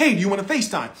out? Hey, do you want to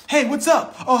FaceTime? Hey, what's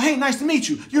up? Oh, hey, nice to meet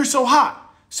you. You're so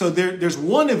hot. So there's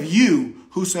one of you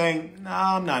who's saying,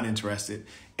 nah, I'm not interested.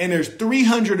 And there's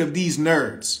 300 of these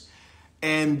nerds.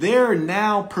 And they're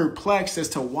now perplexed as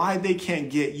to why they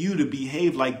can't get you to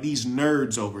behave like these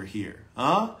nerds over here.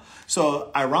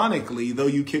 So ironically, though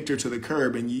you kicked her to the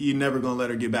curb and you're never going to let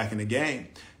her get back in the game,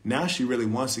 now she really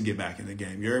wants to get back in the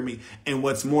game. You heard me? And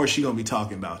what's more, she going to be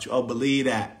talking about you. Oh, believe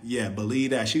that. Yeah,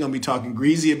 believe that. She going to be talking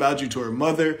greasy about you to her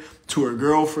mother, to her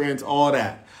girlfriends, all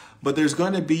that. But there's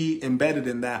going to be embedded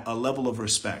in that a level of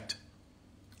respect.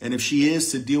 And if she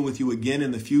is to deal with you again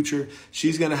in the future,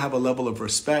 she's going to have a level of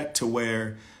respect to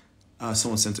where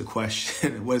someone sent a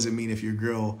question. What does it mean if a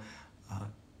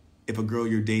girl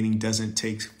you're dating doesn't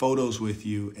take photos with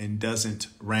you and doesn't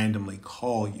randomly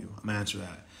call you? I'm going to answer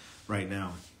that right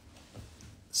now.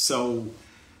 So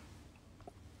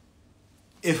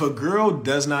if a girl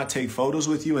does not take photos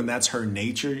with you and that's her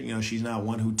nature, she's not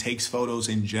one who takes photos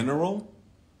in general,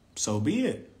 so be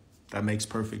it. That makes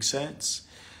perfect sense.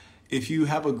 If you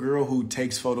have a girl who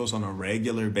takes photos on a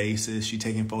regular basis, she's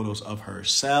taking photos of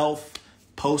herself,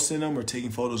 posting them, or taking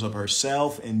photos of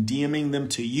herself and DMing them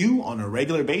to you on a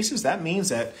regular basis, that means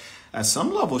that at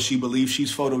some level she believes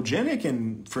she's photogenic,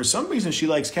 and for some reason she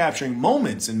likes capturing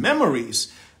moments and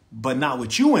memories, but not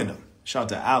with you in them. Shout out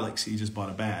to Alex, he just bought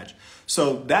a badge.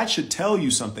 So that should tell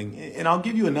you something. And I'll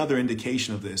give you another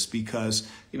indication of this because,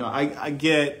 I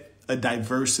get a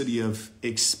diversity of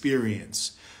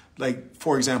experience. Like,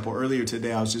 for example, earlier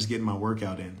today, I was just getting my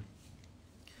workout in.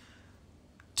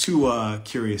 Two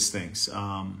curious things.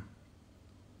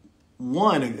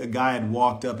 One, a guy had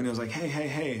walked up and he was like,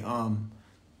 hey, I'm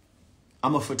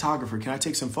a photographer. Can I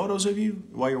take some photos of you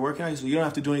while you're working out? He said, you don't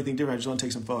have to do anything different. I just want to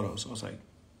take some photos. I was like,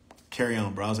 carry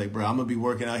on, bro. I was like, bro, I'm going to be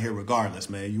working out here regardless,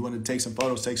 man. You want to take some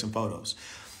photos, take some photos.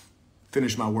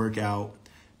 Finished my workout.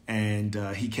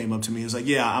 And he came up to me. He was like,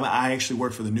 yeah, I actually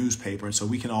work for the newspaper. And so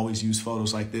we can always use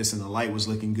photos like this. And the light was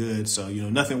looking good. So,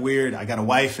 nothing weird. I got a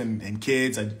wife and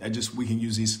kids. We can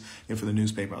use these for the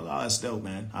newspaper. I was like, oh, that's dope,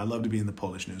 man. I love to be in the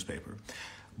Polish newspaper.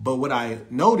 But what I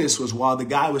noticed was while the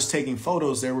guy was taking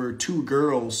photos, there were two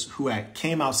girls who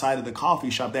came outside of the coffee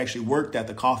shop. They actually worked at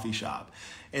the coffee shop.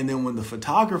 And then when the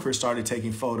photographer started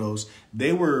taking photos,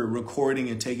 they were recording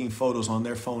and taking photos on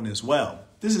their phone as well.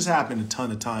 This has happened a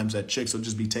ton of times that chicks will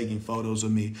just be taking photos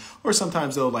of me, or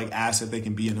sometimes they'll ask if they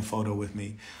can be in a photo with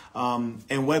me.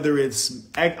 And whether it's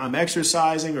I'm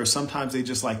exercising or sometimes they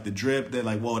just like the drip, they're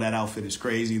like, whoa, that outfit is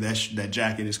crazy. That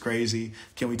jacket is crazy.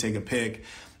 Can we take a pic?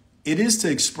 It is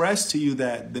to express to you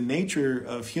that the nature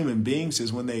of human beings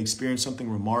is when they experience something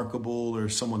remarkable or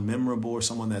someone memorable or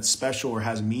someone that's special or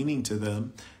has meaning to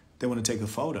them, they want to take a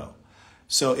photo.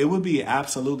 So it would be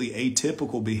absolutely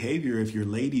atypical behavior if your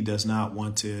lady does not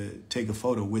want to take a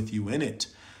photo with you in it.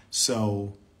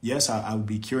 So yes, I would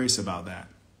be curious about that.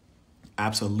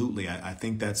 Absolutely. I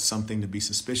think that's something to be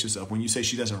suspicious of. When you say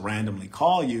she doesn't randomly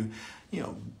call you,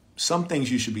 some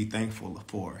things you should be thankful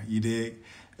for. You dig?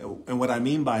 And what I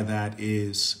mean by that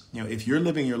is, if you're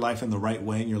living your life in the right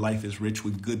way and your life is rich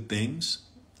with good things,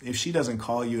 if she doesn't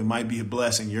call you, it might be a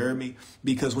blessing. You heard me?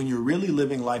 Because when you're really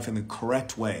living life in the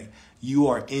correct way, you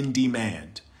are in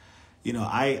demand.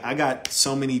 I got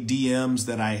so many DMs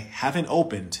that I haven't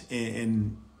opened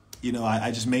and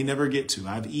I just may never get to.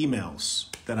 I have emails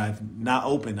that I've not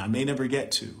opened. I may never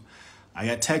get to. I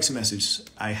got text messages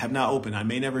I have not opened. I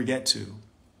may never get to.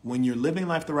 When you're living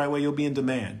life the right way, you'll be in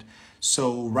demand.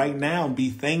 So right now, be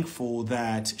thankful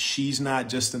that she's not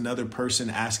just another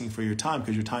person asking for your time,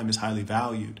 because your time is highly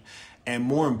valued. And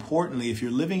more importantly, if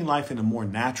you're living life in a more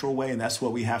natural way, and that's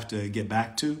what we have to get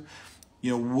back to,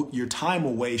 your time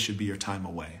away should be your time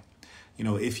away.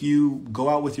 If you go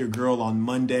out with your girl on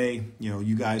Monday,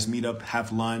 you guys meet up,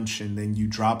 have lunch, and then you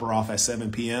drop her off at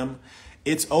 7 p.m.,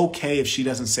 it's okay if she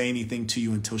doesn't say anything to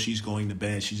you until she's going to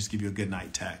bed. She just give you a good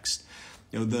night text.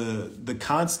 The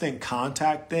constant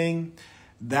contact thing,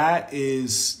 that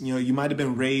is, you might have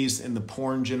been raised in the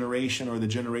porn generation or the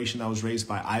generation that was raised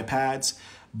by iPads.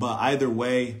 But either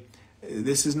way,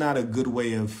 this is not a good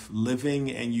way of living,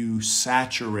 and you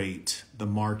saturate the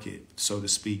market, so to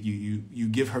speak. You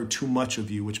give her too much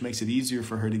of you, which makes it easier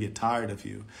for her to get tired of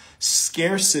you.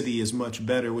 Scarcity is much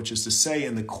better, which is to say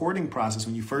in the courting process,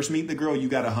 when you first meet the girl, you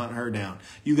got to hunt her down.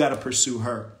 You got to pursue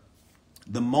her.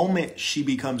 The moment she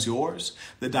becomes yours,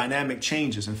 the dynamic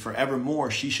changes, and forevermore,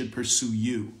 she should pursue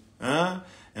you. And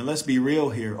let's be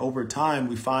real here. Over time,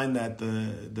 we find that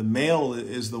the male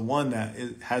is the one that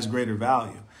has greater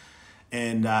value.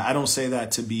 And I don't say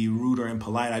that to be rude or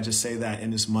impolite. I just say that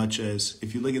in as much as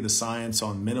if you look at the science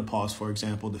on menopause, for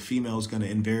example, the female is going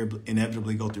to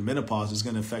inevitably go through menopause. It's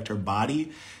going to affect her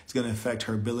body. It's going to affect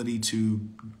her ability to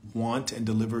want and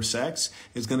deliver sex.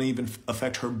 It's going to even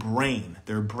affect her brain.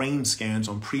 There are brain scans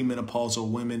on premenopausal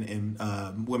women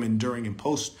and women during and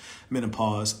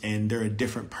post-menopause, and they're a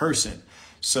different person.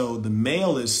 So the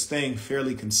male is staying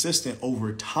fairly consistent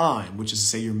over time, which is to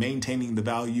say you're maintaining the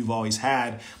value you've always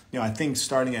had. I think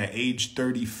starting at age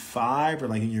 35 or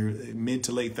like in your mid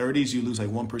to late 30s, you lose like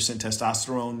 1%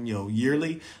 testosterone,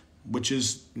 yearly, which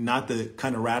is not the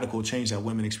kind of radical change that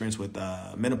women experience with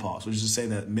menopause, which is to say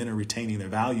that men are retaining their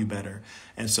value better.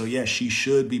 And so, yes, she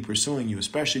should be pursuing you,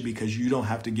 especially because you don't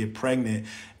have to get pregnant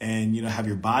and, have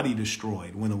your body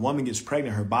destroyed. When a woman gets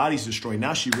pregnant, her body's destroyed.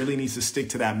 Now she really needs to stick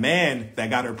to that man that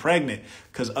got her pregnant,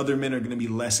 because other men are going to be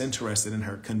less interested in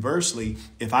her. Conversely,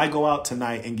 if I go out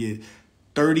tonight and get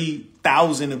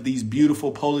 30,000 of these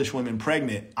beautiful Polish women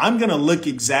pregnant, I'm going to look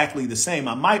exactly the same.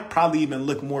 I might probably even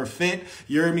look more fit,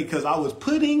 you heard me, because I was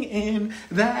putting in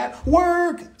that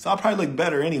work. So I'll probably look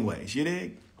better anyways, you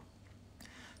dig?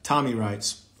 Tommy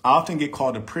writes, I often get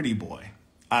called a pretty boy.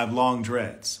 I have long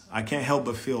dreads. I can't help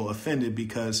but feel offended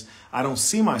because I don't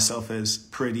see myself as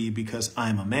pretty because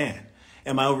I'm a man.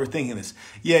 Am I overthinking this?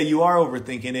 Yeah, you are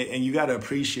overthinking it, and you got to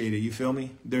appreciate it. You feel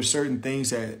me? There's certain things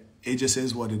that it just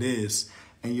is what it is,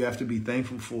 and you have to be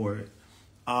thankful for it.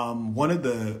 One of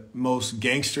the most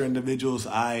gangster individuals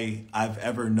I've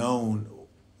ever known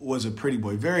was a pretty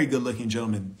boy, very good looking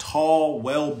gentleman, tall,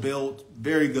 well built,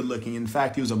 very good looking. In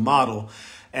fact, he was a model,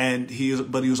 but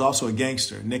he was also a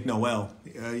gangster. Nick Noel,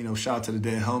 shout out to the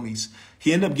dead homies.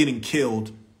 He ended up getting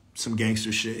killed, some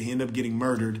gangster shit. He ended up getting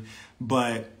murdered,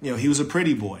 but he was a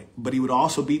pretty boy, but he would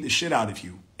also beat the shit out of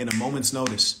you in a moment's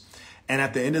notice. And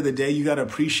at the end of the day, you got to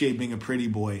appreciate being a pretty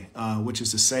boy, which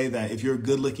is to say that if you're a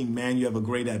good looking man, you have a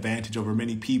great advantage over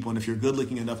many people. And if you're good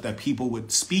looking enough that people would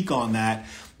speak on that,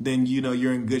 then,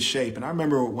 you're in good shape. And I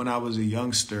remember when I was a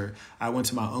youngster, I went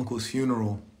to my uncle's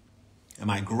funeral And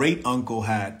my great uncle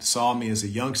saw me as a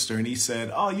youngster, and he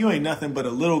said, "Oh, you ain't nothing but a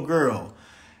little girl."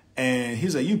 And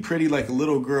he's like, "You pretty like a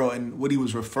little girl." And what he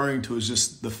was referring to is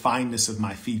just the fineness of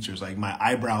my features. Like my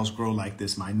eyebrows grow like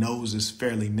this. My nose is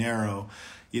fairly narrow.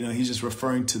 You know, he's just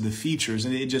referring to the features,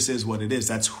 and it just is what it is.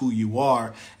 That's who you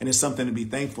are. And it's something to be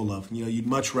thankful of. You know, you'd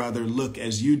much rather look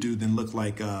as you do than look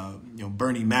like,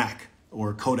 Bernie Mac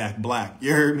or Kodak Black.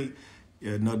 You heard me?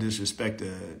 Yeah, no disrespect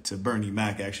to Bernie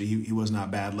Mac. Actually, he was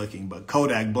not bad looking, but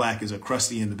Kodak Black is a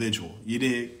crusty individual. You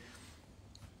dig?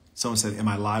 Someone said, "Am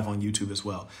I live on YouTube as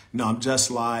well?" No, I'm just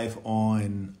live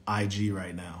on IG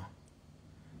right now.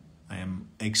 I am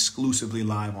exclusively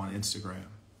live on Instagram.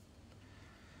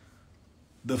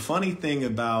 The funny thing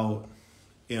about,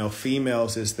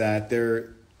 females is that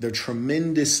they're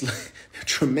tremendous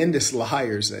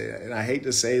liars. And I hate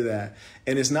to say that.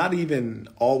 And it's not even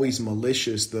always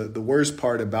malicious. The worst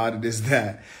part about it is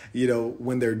that,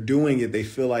 when they're doing it, they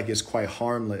feel like it's quite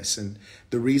harmless. And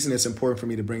the reason it's important for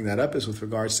me to bring that up is with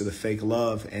regards to the fake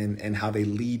love and how they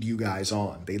lead you guys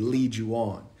on. They lead you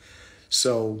on.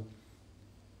 So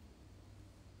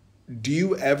do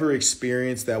you ever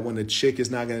experience that when a chick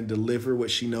is not going to deliver what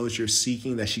she knows you're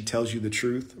seeking, that she tells you the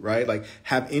truth, right? Like,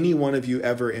 have any one of you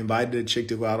ever invited a chick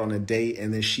to go out on a date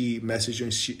and then she messaged you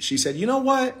and she said, "You know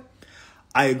what?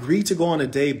 I agreed to go on a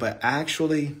date, but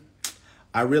actually,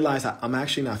 I realized I'm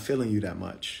actually not feeling you that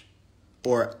much."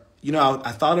 Or,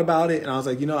 I thought about it and I was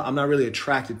like, I'm not really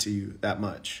attracted to you that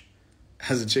much.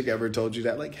 Has a chick ever told you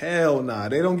that? Like, hell nah,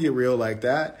 they don't get real like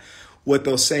that. What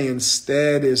they'll say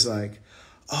instead is like,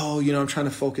 "Oh, I'm trying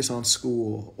to focus on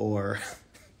school," or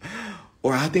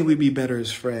 "I think we'd be better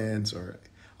as friends," or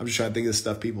I'm just trying to think of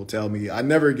stuff people tell me. I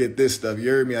never get this stuff. You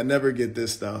heard me? I never get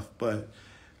this stuff. But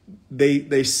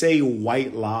they say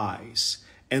white lies.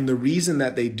 And the reason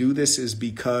that they do this is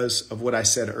because of what I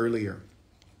said earlier.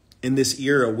 In this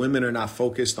era, women are not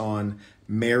focused on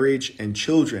marriage and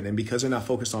children. And because they're not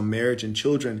focused on marriage and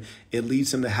children, it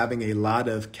leads them to having a lot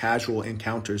of casual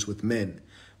encounters with men,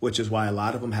 which is why a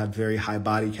lot of them have very high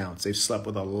body counts. They've slept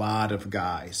with a lot of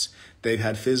guys. They've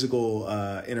had physical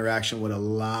interaction with a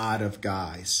lot of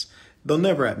guys. They'll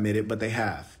never admit it, but they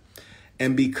have.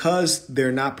 And because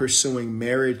they're not pursuing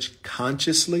marriage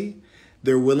consciously,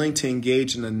 they're willing to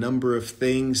engage in a number of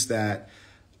things that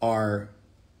are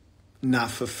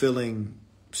not fulfilling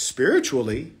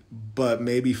spiritually, but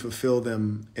maybe fulfill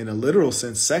them in a literal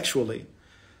sense sexually.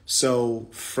 So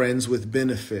friends with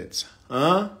benefits,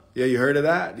 huh? Yeah, you heard of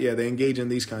that? Yeah, they engage in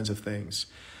these kinds of things.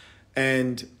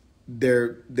 And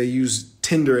they use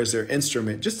Tinder as their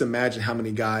instrument. Just imagine how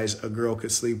many guys a girl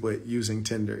could sleep with using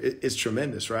Tinder. It's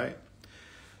tremendous, right?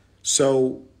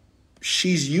 So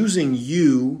she's using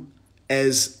you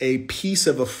as a piece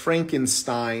of a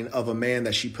Frankenstein of a man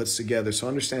that she puts together. So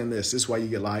understand this. This is why you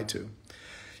get lied to.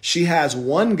 She has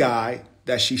one guy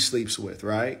that she sleeps with,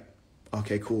 right?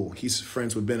 Okay, cool. He's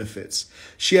friends with benefits.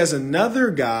 She has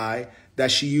another guy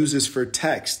that she uses for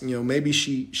text. Maybe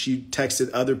she texted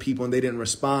other people and they didn't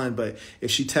respond. But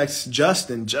if she texts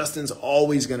Justin, Justin's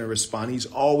always going to respond. He's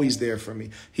always there for me.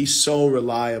 He's so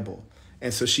reliable.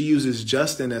 And so she uses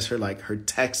Justin as her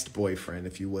text boyfriend,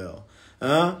 if you will.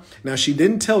 Now, she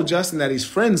didn't tell Justin that he's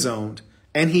friend zoned,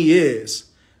 and he is,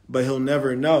 but he'll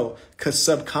never know because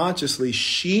subconsciously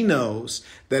she knows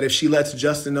that if she lets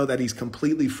Justin know that he's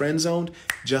completely friend zoned,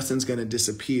 Justin's going to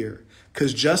disappear.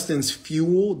 Because Justin's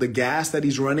fuel, the gas that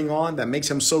he's running on that makes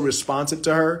him so responsive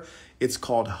to her, it's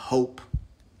called hope.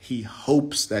 He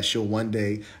hopes that she'll one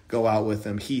day go out with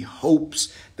him. He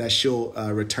hopes that she'll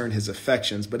return his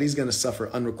affections, but he's going to suffer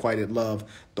unrequited love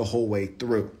the whole way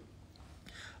through.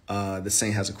 The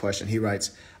Saint has a question. He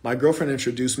writes, "My girlfriend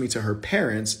introduced me to her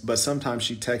parents, but sometimes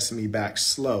she texts me back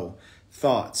slow.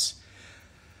 Thoughts?"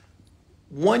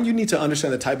 One, you need to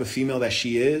understand the type of female that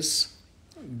she is.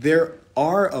 There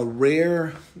are a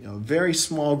rare, very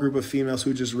small group of females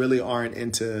who just really aren't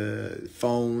into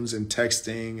phones and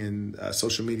texting and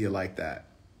social media like that.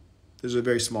 There's a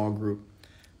very small group.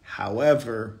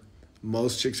 However,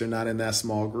 most chicks are not in that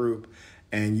small group.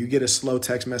 And you get a slow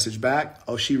text message back,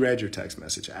 oh, she read your text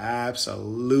message.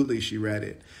 Absolutely, she read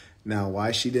it. Now,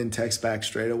 why she didn't text back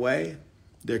straight away?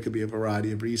 There could be a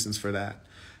variety of reasons for that.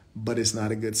 But it's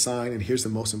not a good sign. And here's the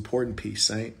most important piece,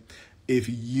 Saint. If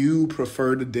you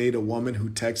prefer to date a woman who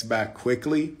texts back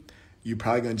quickly, you're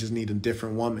probably going to just need a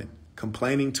different woman.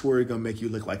 Complaining to her is going to make you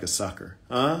look like a sucker.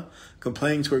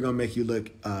 Complaining to her is going to make you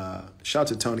look... shout out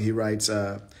to Tony. He writes...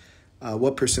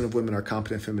 what percent of women are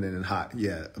competent, feminine, and hot?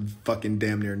 Yeah, fucking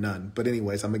damn near none. But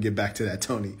anyways, I'm going to get back to that,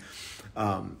 Tony.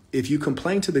 If you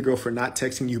complain to the girl for not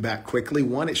texting you back quickly,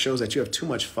 one, it shows that you have too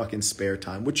much fucking spare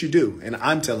time, which you do. And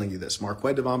I'm telling you this,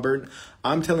 Marquette Devon Burton,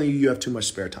 I'm telling you, you have too much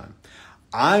spare time.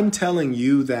 I'm telling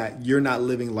you that you're not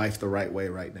living life the right way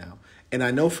right now. And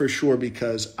I know for sure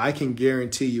because I can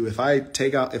guarantee you if I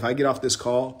get off this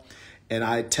call and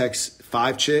I text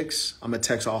 5 chicks, I'm going to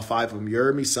text all 5 of them. You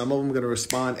heard me? Some of them are going to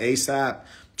respond ASAP.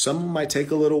 Some of them might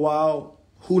take a little while.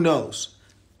 Who knows?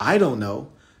 I don't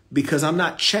know because I'm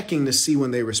not checking to see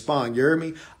when they respond. You heard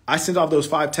me? I sent off those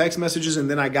 5 text messages and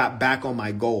then I got back on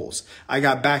my goals. I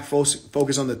got back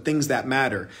focused on the things that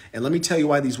matter. And let me tell you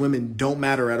why these women don't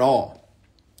matter at all.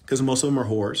 Because most of them are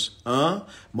whores.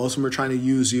 Most of them are trying to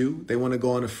use you. They want to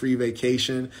go on a free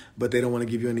vacation, but they don't want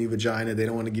to give you any vagina. They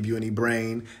don't want to give you any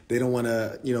brain. They don't want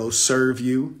to, serve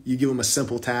you. You give them a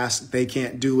simple task. They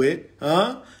can't do it.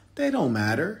 They don't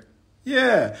matter.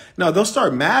 Yeah. No, they'll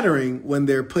start mattering when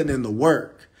they're putting in the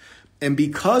work. And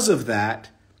because of that,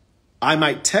 I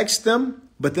might text them,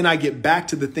 but then I get back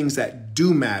to the things that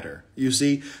do matter. You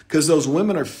see, because those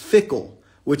women are fickle,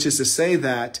 which is to say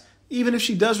that even if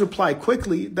she does reply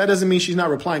quickly, that doesn't mean she's not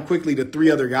replying quickly to 3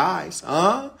 other guys.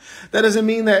 That doesn't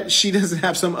mean that she doesn't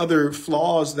have some other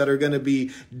flaws that are going to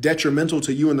be detrimental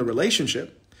to you in the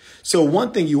relationship. So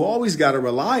one thing you always got to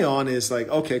rely on is like,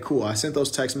 okay, cool. I sent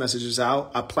those text messages out.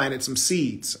 I planted some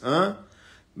seeds.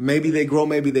 Maybe they grow,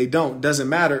 maybe they don't. Doesn't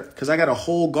matter because I got a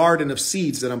whole garden of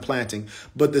seeds that I'm planting.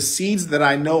 But the seeds that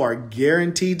I know are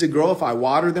guaranteed to grow if I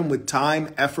water them with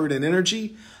time, effort, and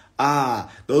energy,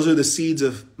 those are the seeds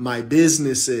of my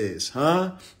businesses,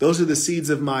 Those are the seeds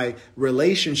of my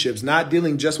relationships, not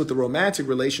dealing just with the romantic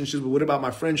relationships, but what about my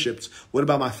friendships? What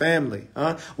about my family,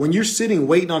 When you're sitting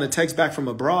waiting on a text back from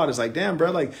abroad, it's like, damn,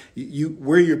 bro, like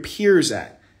where are your peers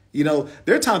at?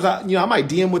 There are times I might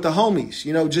DM with the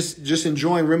homies, just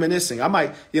enjoying reminiscing. I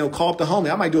might, call up the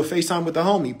homie. I might do a FaceTime with the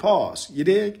homie. Pause. You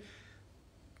dig?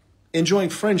 Enjoying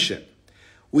friendship.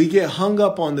 We get hung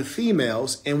up on the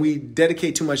females and we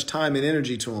dedicate too much time and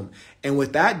energy to them. And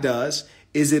what that does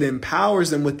is it empowers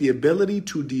them with the ability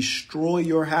to destroy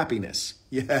your happiness.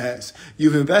 Yes,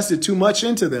 you've invested too much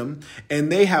into them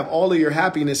and they have all of your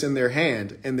happiness in their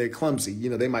hand and they're clumsy.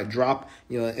 They might drop,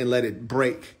 and let it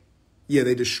break. Yeah,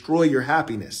 they destroy your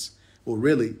happiness. Well,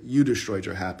 really, you destroyed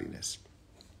your happiness.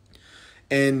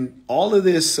 And all of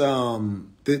this,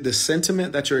 the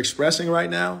sentiment that you're expressing right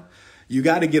now, you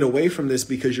got to get away from this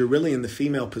because you're really in the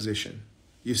female position.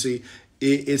 You see,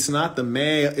 it's not the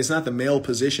male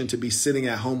position to be sitting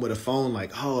at home with a phone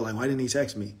like, why didn't he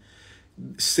text me?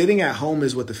 Sitting at home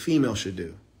is what the female should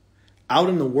do. Out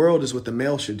in the world is what the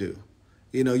male should do.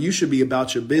 You should be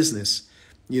about your business.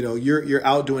 You're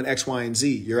out doing X, Y, and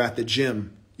Z. You're at the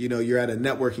gym. You're at a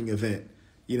networking event.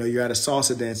 You're at a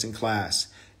salsa dancing class.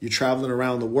 You're traveling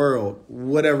around the world,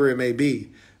 whatever it may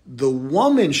be. The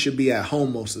woman should be at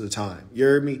home most of the time. You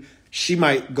heard me? She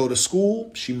might go to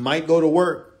school. She might go to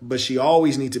work, but she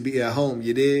always needs to be at home.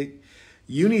 You dig?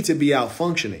 You need to be out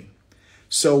functioning.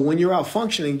 So when you're out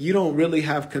functioning, you don't really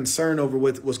have concern over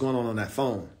what's going on that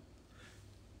phone.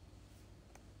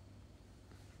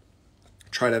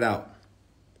 Try that out.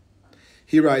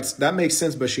 He writes, that makes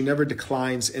sense, but she never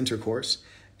declines intercourse.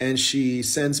 And she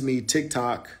sends me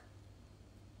TikToks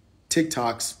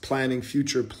planning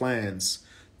future plans.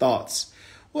 Thoughts?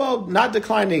 Well, not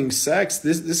declining sex.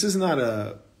 This is not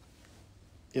a,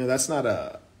 that's not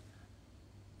a,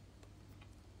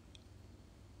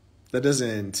 that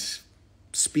doesn't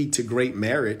speak to great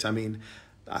merit. I mean,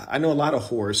 I know a lot of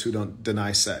whores who don't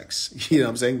deny sex. What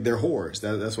I'm saying? They're whores.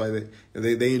 That's why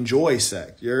they enjoy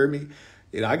sex. You heard me?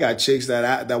 I got chicks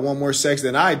that want more sex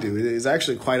than I do. It's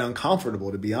actually quite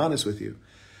uncomfortable, to be honest with you.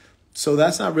 So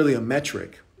that's not really a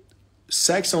metric.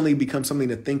 Sex only becomes something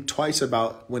to think twice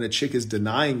about when a chick is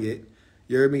denying it.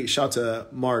 You heard me? Shout to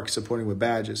Mark supporting with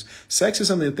badges. Sex is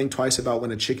something to think twice about when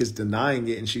a chick is denying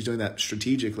it and she's doing that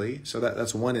strategically. So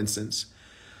that's one instance.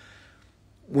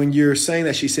 When you're saying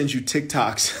that she sends you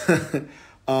TikToks,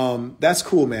 that's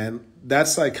cool, man.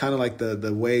 That's like kind of like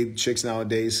the way chicks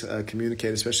nowadays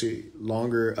communicate, especially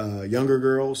younger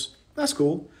girls. That's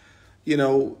cool.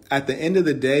 At the end of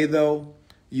the day, though,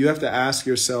 you have to ask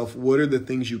yourself, what are the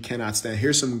things you cannot stand?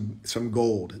 Here's some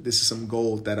gold. This is some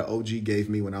gold that an OG gave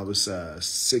me when I was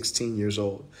 16 years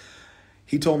old.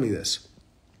 He told me this.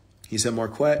 He said,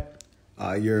 Marquette,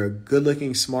 you're a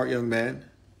good-looking, smart young man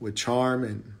with charm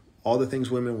and all the things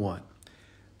women want.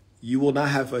 You will not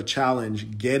have a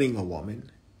challenge getting a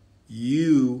woman.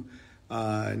 You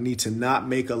need to not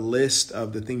make a list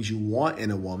of the things you want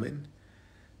in a woman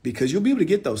because you'll be able to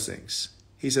get those things.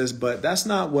 He says, but that's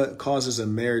not what causes a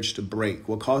marriage to break.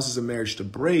 What causes a marriage to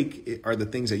break are the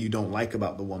things that you don't like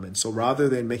about the woman. So rather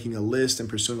than making a list and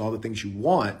pursuing all the things you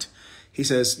want, he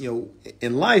says,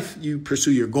 in life, you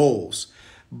pursue your goals.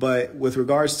 But with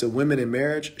regards to women in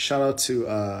marriage, shout out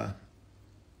to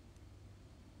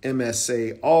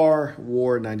MSAR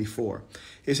War 94.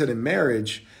 He said in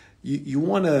marriage, you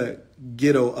want to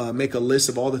make a list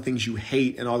of all the things you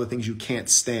hate and all the things you can't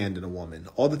stand in a woman,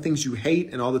 all the things you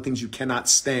hate and all the things you cannot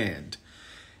stand,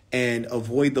 and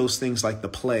avoid those things like the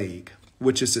plague,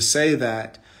 which is to say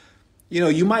that,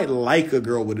 you might like a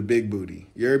girl with a big booty.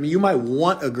 You heard me? You might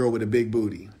want a girl with a big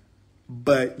booty,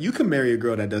 but you can marry a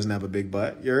girl that doesn't have a big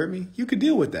butt. You heard me? You could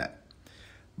deal with that.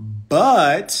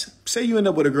 But say you end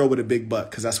up with a girl with a big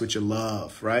butt because that's what you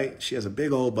love, right? She has a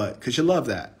big old butt because you love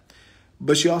that.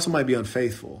 But she also might be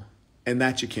unfaithful, and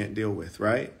that you can't deal with,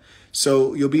 right?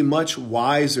 So you'll be much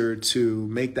wiser to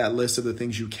make that list of the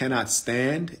things you cannot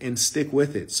stand and stick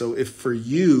with it. So if for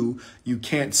you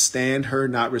can't stand her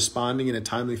not responding in a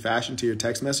timely fashion to your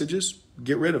text messages,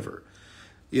 get rid of her,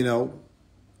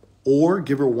 or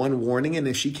give her one warning. And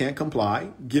if she can't comply,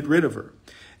 get rid of her.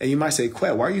 And you might say,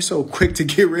 Quet, why are you so quick to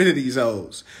get rid of these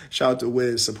hoes? Shout out to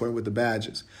Wiz, supporting with the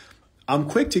badges. I'm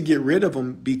quick to get rid of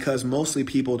them because mostly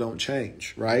people don't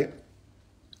change, right?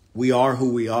 We are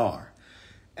who we are.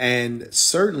 And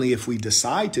certainly if we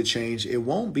decide to change, it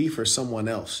won't be for someone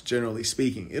else, generally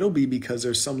speaking. It'll be because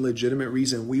there's some legitimate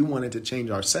reason we wanted to change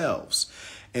ourselves.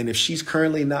 And if she's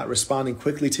currently not responding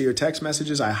quickly to your text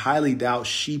messages, I highly doubt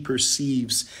she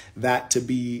perceives that to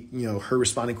be, her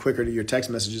responding quicker to your text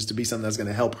messages to be something that's going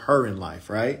to help her in life,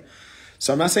 right?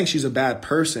 So I'm not saying she's a bad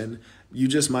person. You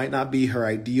just might not be her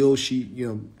ideal.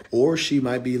 Or she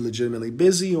might be legitimately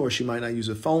busy, or she might not use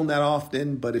a phone that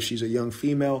often. But if she's a young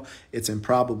female, it's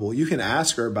improbable. You can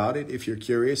ask her about it if you're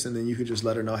curious, and then you could just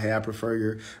let her know, hey, I prefer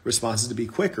your responses to be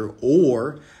quicker.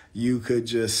 Or you could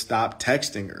just stop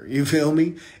texting her. You feel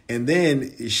me? And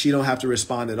then she don't have to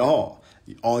respond at all.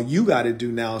 All you got to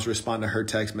do now is respond to her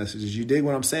text messages. You dig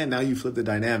what I'm saying? Now you flip the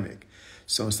dynamic.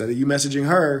 So instead of you messaging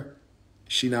her,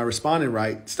 she not responding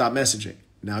right, stop messaging.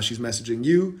 Now she's messaging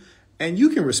you, and you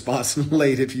can respond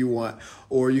late if you want,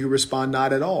 or you can respond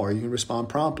not at all, or you can respond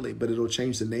promptly, but it'll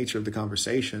change the nature of the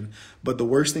conversation. But the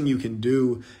worst thing you can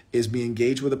do is be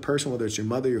engaged with a person, whether it's your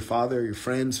mother, your father, your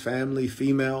friends, family,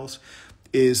 females,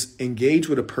 is engage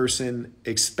with a person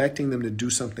expecting them to do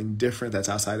something different that's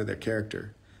outside of their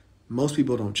character. Most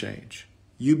people don't change.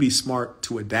 You be smart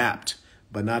to adapt,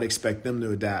 but not expect them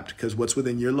to adapt, because what's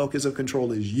within your locus of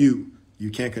control is you. You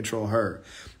can't control her.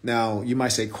 Now, you might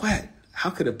say, Quet,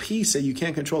 how could a P say you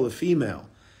can't control a female?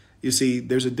 You see,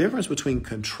 there's a difference between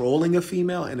controlling a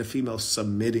female and a female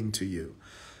submitting to you.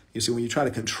 You see, when you try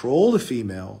to control a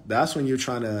female, that's when you're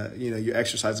trying to, you're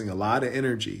exercising a lot of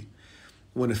energy.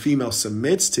 When a female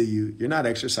submits to you, you're not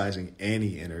exercising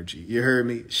any energy. You heard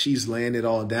me? She's laying it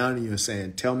all down on you and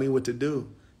saying, tell me what to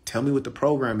do. Tell me what the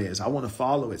program is. I want to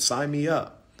follow it. Sign me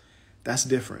up. That's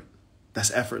different. That's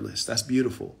effortless. That's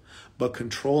beautiful. But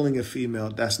controlling a female,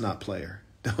 that's not player.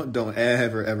 Don't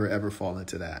ever fall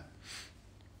into that.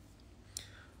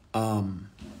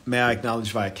 May I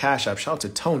acknowledge via Cash App? Shout out to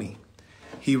Tony.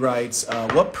 He writes,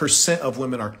 what percent of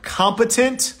women are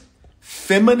competent,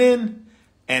 feminine,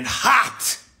 and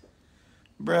hot?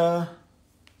 Bruh,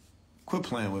 quit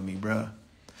playing with me, bruh.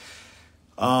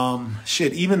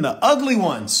 Even the ugly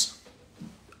ones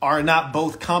are not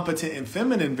both competent and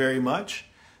feminine very much.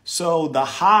 So the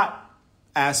hot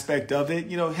aspect of it,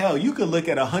 hell, you could look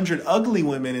at 100 ugly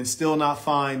women and still not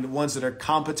find ones that are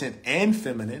competent and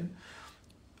feminine.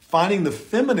 Finding the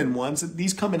feminine ones,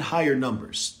 these come in higher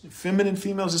numbers. Feminine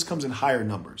females, this comes in higher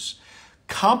numbers.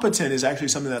 Competent is actually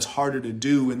something that's harder to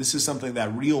do, and this is something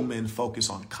that real men focus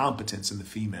on, competence in the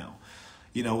female.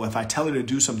 If I tell her to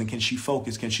do something, can she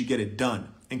focus? Can she get it done?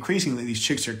 Increasingly, these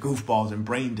chicks are goofballs and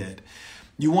brain dead.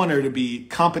 You want her to be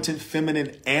competent,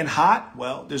 feminine, and hot?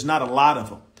 Well, there's not a lot of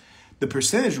them. The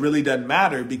percentage really doesn't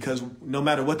matter, because no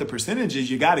matter what the percentage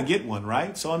is, you got to get one,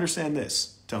 right? So understand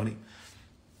this, Tony.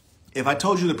 If I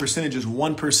told you the percentage is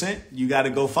 1%, you got to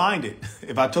go find it.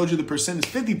 If I told you the percent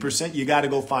is 50%, you got to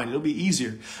go find it. It'll be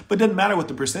easier. But it doesn't matter what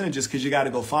the percentage is, because you got to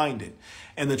go find it.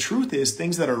 And the truth is,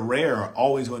 things that are rare are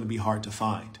always going to be hard to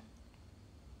find.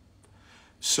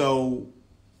 So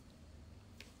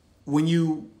when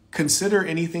you consider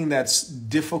anything that's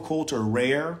difficult or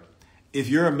rare, if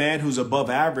you're a man who's above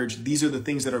average, these are the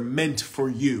things that are meant for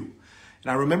you. And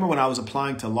I remember when I was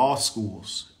applying to law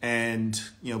schools, and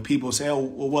people say, oh,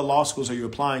 well, what law schools are you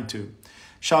applying to?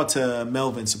 Shout out to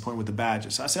Melvin supporting with the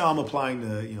badges. So I say, oh, I'm applying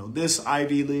to, this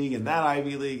Ivy League and that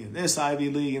Ivy League and this Ivy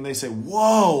League. And they say,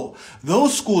 whoa,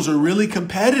 those schools are really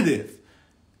competitive.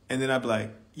 And then I'd be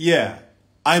like, yeah,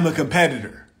 I'm a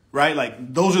competitor, right?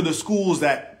 Like those are the schools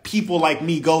that people like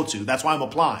me go to. That's why I'm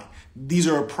applying. These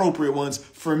are appropriate ones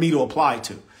for me to apply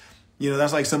to.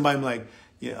 That's like somebody like,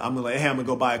 I'm like, hey, I'm going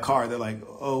to go buy a car. They're like,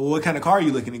 oh, what kind of car are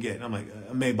you looking to get? And I'm like,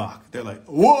 a Maybach. They're like,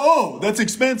 whoa, that's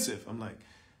expensive. I'm like,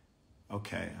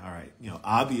 okay, all right.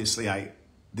 Obviously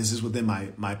this is within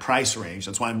my price range.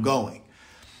 That's why I'm going.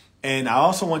 And I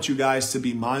also want you guys to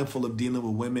be mindful of dealing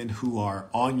with women who are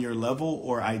on your level,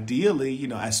 or ideally,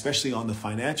 especially on the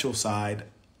financial side,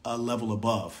 a level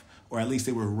above, or at least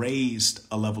they were raised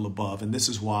a level above. And this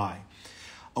is why.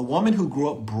 A woman who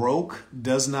grew up broke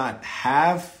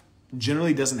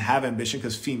generally doesn't have ambition,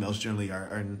 because females generally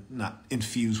are not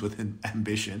infused with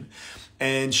ambition.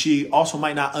 And she also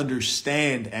might not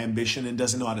understand ambition and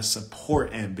doesn't know how to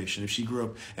support ambition if she grew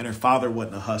up and her father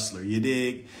wasn't a hustler. You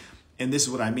dig? And this is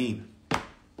what I mean.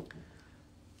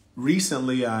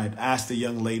 Recently, I'd asked a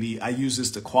young lady, I use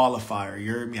this to qualify her.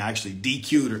 You heard me? I actually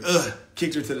DQ'd her,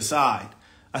 kicked her to the side.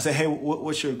 I said, hey,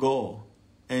 what's your goal?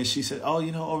 And she said, oh,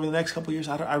 over the next couple of years,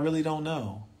 I really don't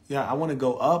know. Yeah, I want to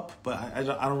go up, but I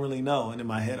don't really know. And in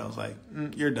my head, I was like,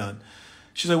 you're done.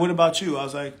 She's like, what about you? I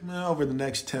was like, over the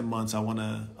next 10 months, I want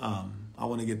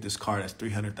to get this car that's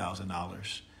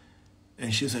 $300,000.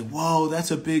 And she's like, whoa,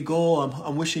 that's a big goal.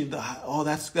 I'm wishing,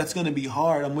 that's going to be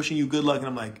hard. I'm wishing you good luck. And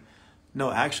I'm like, no,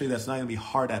 actually, that's not going to be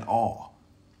hard at all.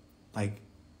 Like,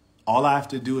 all I have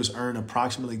to do is earn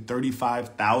approximately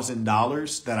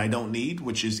 $35,000 that I don't need,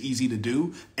 which is easy to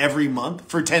do every month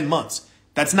for 10 months.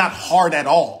 That's not hard at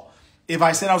all. If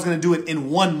I said I was going to do it in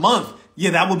 1 month,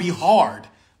 yeah, that would be hard.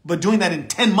 But doing that in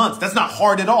 10 months, that's not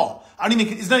hard at all.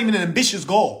 It's not even an ambitious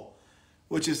goal,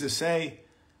 which is to say,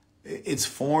 it's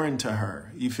foreign to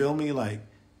her. You feel me? Like,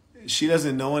 she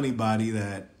doesn't know anybody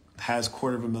that has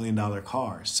 $250,000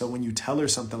 cars. So when you tell her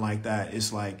something like that,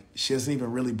 it's like she doesn't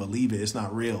even really believe it. It's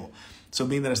not real. So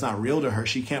being that it's not real to her,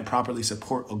 she can't properly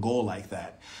support a goal like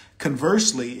that.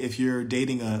 Conversely, if you're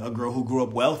dating a girl who grew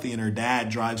up wealthy and her dad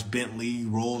drives Bentley,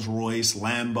 Rolls Royce,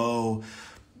 Lambo,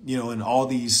 and all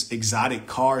these exotic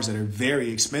cars that are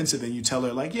very expensive, and you tell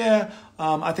her like, yeah,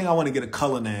 I think I want to get a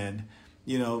Cullinan.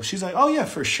 She's like, oh yeah,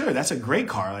 for sure. That's a great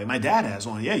car. Like my dad has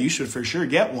one. Yeah, you should for sure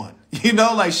get one.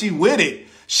 Like she with it.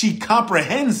 She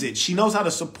comprehends it. She knows how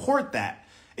to support that.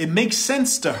 It makes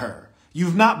sense to her.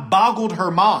 You've not boggled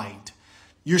her mind.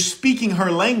 You're speaking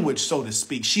her language, so to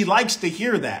speak. She likes to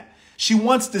hear that. She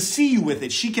wants to see you with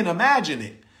it. She can imagine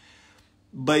it.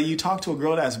 But you talk to a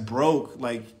girl that's broke,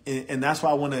 and that's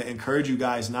why I want to encourage you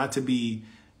guys not to be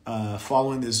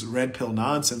following this red pill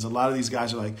nonsense. A lot of these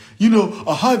guys are like,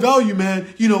 a high value man,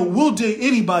 we'll date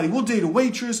anybody. We'll date a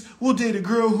waitress. We'll date a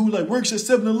girl who works at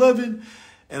 7-Eleven.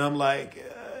 And I'm like,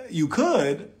 you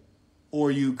could, or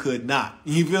you could not.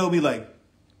 You feel me? Like,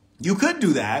 you could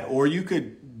do that, or you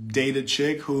could date a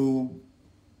chick who,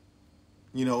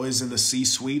 is in the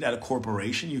C-suite at a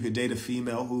corporation. You could date a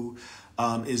female who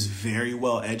is very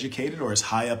well educated, or is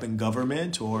high up in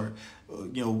government, or,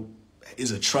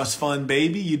 is a trust fund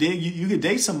baby. You could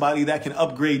date somebody that can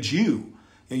upgrade you.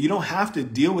 You don't have to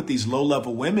deal with these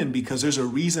low-level women because there's a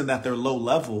reason that they're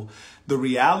low-level. The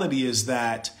reality is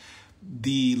that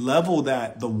the level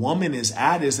that the woman is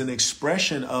at is an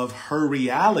expression of her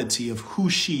reality of who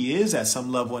she is at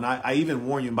some level. And I even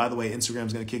warn you, and by the way,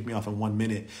 Instagram's going to kick me off in 1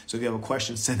 minute. So if you have a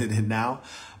question, send it in now.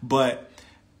 But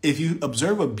if you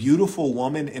observe a beautiful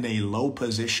woman in a low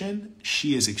position,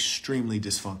 she is extremely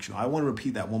dysfunctional. I want to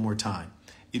repeat that one more time.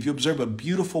 If you observe a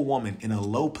beautiful woman in a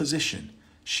low position,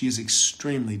 she is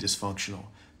extremely dysfunctional.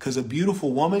 Because a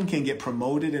beautiful woman can get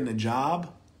promoted in a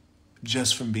job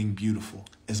just from being beautiful,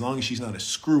 as long as she's not a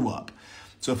screw up.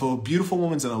 So if a beautiful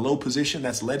woman's in a low position,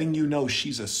 that's letting you know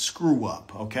she's a screw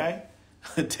up, okay?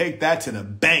 Take that to the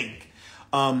bank.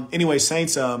 Anyway,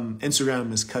 Saints,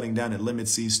 Instagram is cutting down. It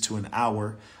limits these to an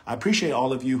hour. I appreciate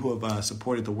all of you who have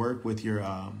supported the work with your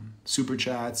super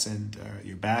chats and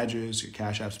your badges, your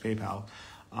Cash Apps, PayPal.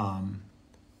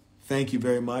 Thank you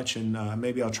very much, and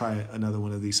maybe I'll try another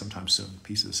one of these sometime soon.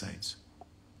 Peace of the Saints.